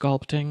I'm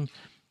sculpting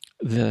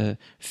the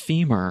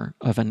femur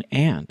of an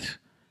ant,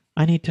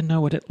 I need to know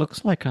what it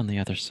looks like on the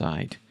other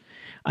side.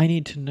 I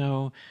need to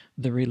know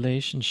the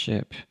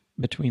relationship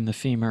between the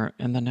femur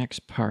and the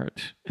next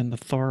part, and the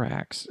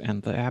thorax,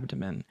 and the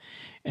abdomen,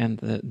 and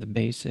the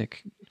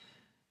basic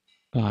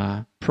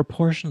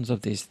proportions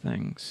of these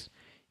things,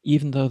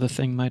 even though the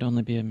thing might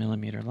only be a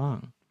millimeter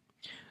long.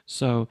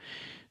 So,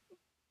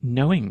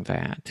 knowing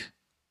that,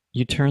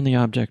 you turn the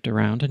object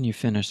around and you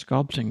finish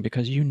sculpting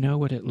because you know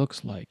what it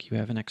looks like. You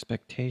have an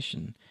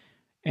expectation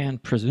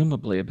and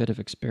presumably a bit of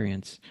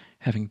experience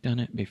having done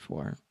it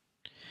before.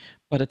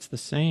 But it's the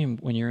same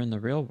when you're in the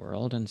real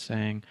world and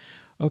saying,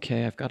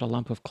 okay, I've got a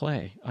lump of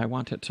clay. I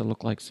want it to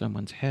look like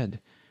someone's head.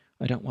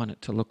 I don't want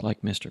it to look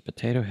like Mr.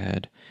 Potato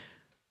Head.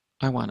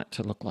 I want it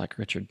to look like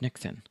Richard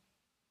Nixon.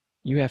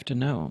 You have to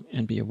know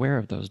and be aware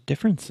of those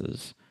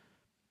differences.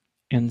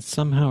 And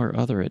somehow or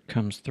other it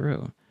comes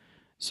through.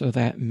 So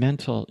that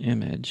mental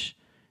image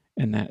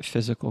and that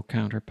physical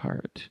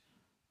counterpart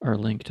are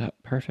linked up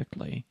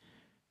perfectly,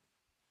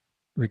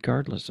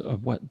 regardless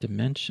of what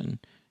dimension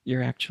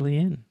you're actually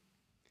in.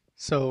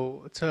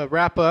 So to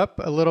wrap up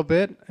a little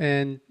bit,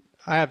 and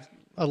I have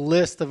a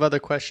list of other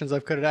questions I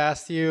could have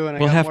asked you, and I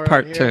We'll got have more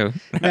part right here.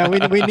 2.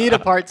 Yeah, we need a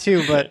part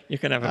 2, but You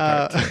can have a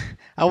part 2.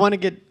 I want to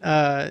get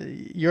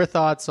your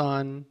thoughts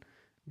on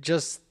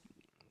just,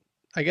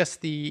 I guess,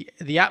 the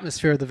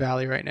atmosphere of the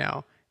valley right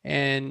now,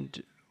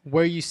 and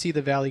where you see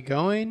the valley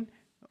going.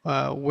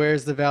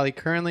 Where's the valley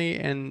currently,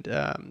 and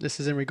this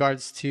is in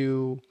regards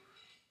to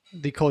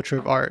the culture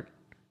of art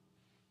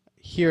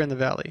here in the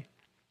valley.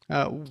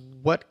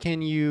 What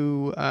can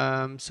you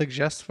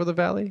suggest for the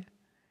valley?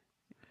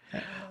 So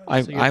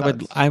your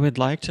thoughts. I would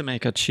like to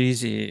make a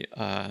cheesy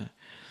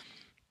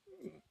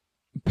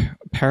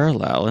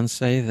parallel and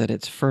say that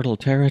it's fertile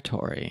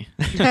territory.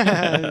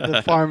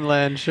 The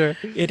farmland, sure.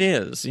 It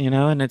is,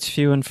 and it's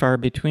few and far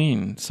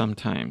between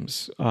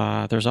sometimes.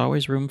 There's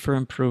always room for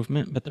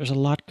improvement, but there's a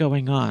lot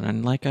going on.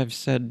 And like I've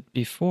said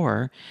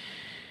before,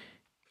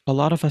 a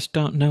lot of us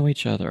don't know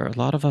each other. A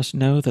lot of us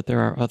know that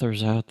there are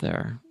others out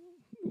there.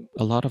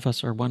 A lot of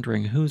us are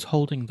wondering who's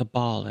holding the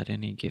ball at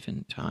any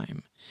given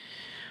time.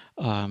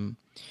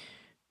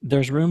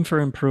 There's room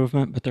for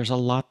improvement, but there's a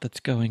lot that's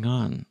going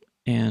on.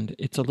 And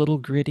it's a little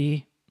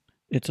gritty,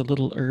 it's a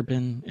little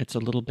urban, it's a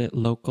little bit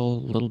local,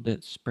 a little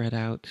bit spread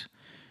out.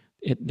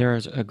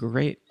 There's a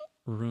great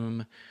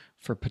room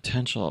for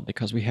potential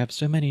because we have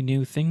so many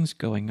new things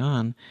going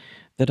on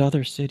that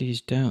other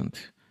cities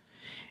don't.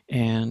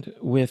 And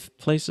with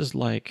places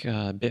like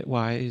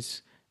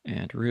Bitwise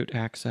and Root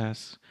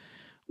Access,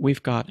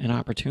 we've got an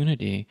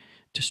opportunity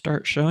to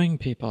start showing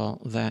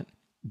people that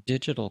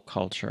digital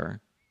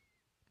culture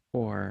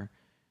or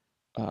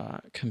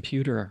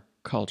computer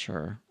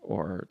culture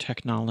or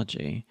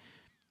technology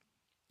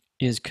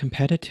is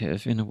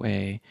competitive in a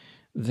way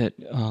that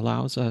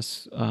allows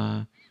us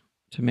to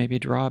maybe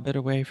draw a bit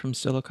away from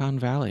Silicon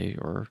Valley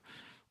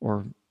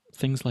or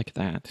things like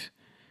that.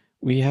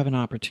 We have an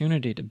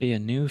opportunity to be a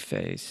new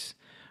face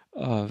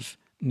of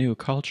new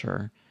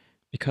culture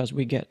because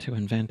we get to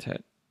invent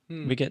it.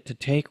 We get to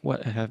take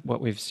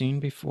what we've seen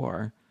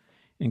before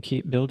and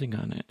keep building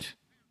on it.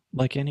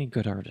 like any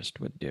good artist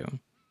would do.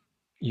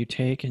 You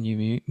take and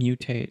you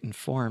mutate and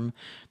form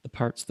the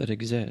parts that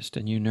exist,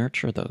 and you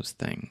nurture those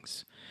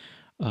things.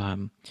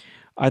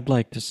 I'd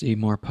like to see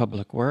more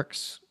public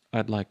works.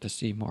 I'd like to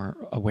see more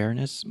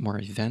awareness, more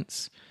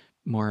events,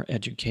 more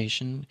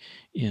education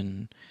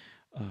in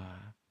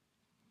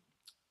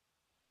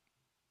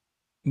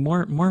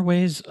more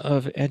ways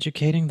of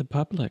educating the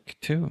public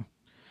too.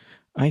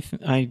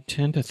 I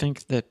tend to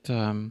think that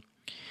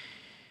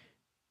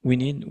we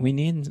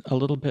need a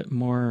little bit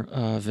more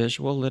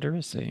visual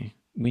literacy.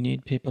 We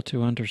need people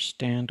to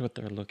understand what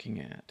they're looking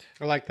at.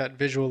 I like that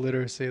visual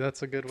literacy.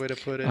 That's a good way to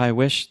put it. I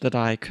wish that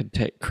I could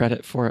take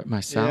credit for it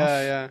myself.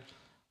 Yeah,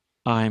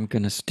 I'm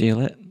going to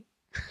steal it,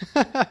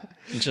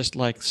 just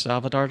like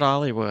Salvador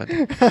Dali would.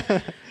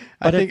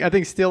 I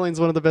think stealing is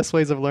one of the best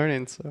ways of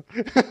learning. So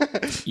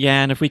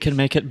Yeah, and if we can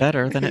make it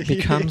better, then it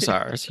becomes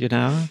ours, you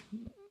know?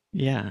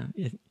 Yeah.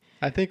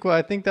 I think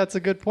that's a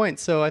good point.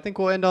 So I think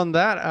we'll end on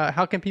that.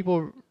 How can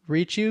people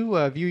reach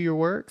you, view your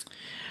work?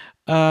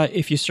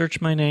 If you search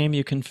my name,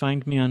 you can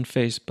find me on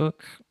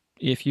Facebook.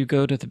 If you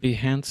go to the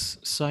Behance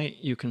site,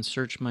 you can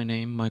search my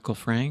name, Michael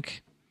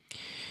Frank.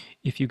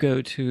 If you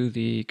go to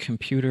the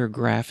Computer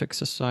Graphics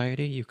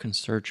Society, you can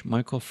search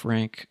Michael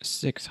Frank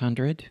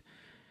 600.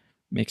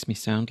 Makes me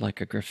sound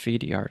like a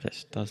graffiti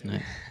artist, doesn't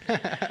it?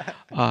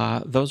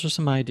 Those are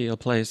some ideal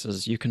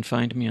places. You can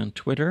find me on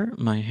Twitter.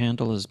 My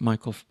handle is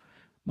Michael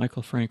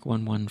Frank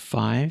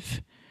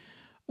 115.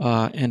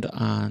 And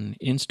on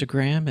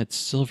Instagram, it's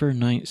Silver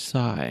Night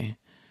Sigh,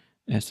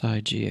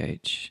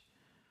 SIGH.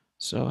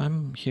 So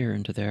I'm here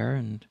and there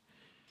and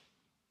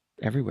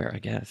everywhere, I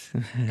guess.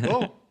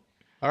 Cool.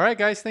 All right,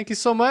 guys. Thank you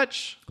so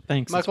much.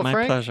 Thanks. Michael It's my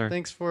Frank, pleasure.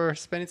 Thanks for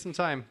spending some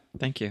time.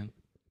 Thank you.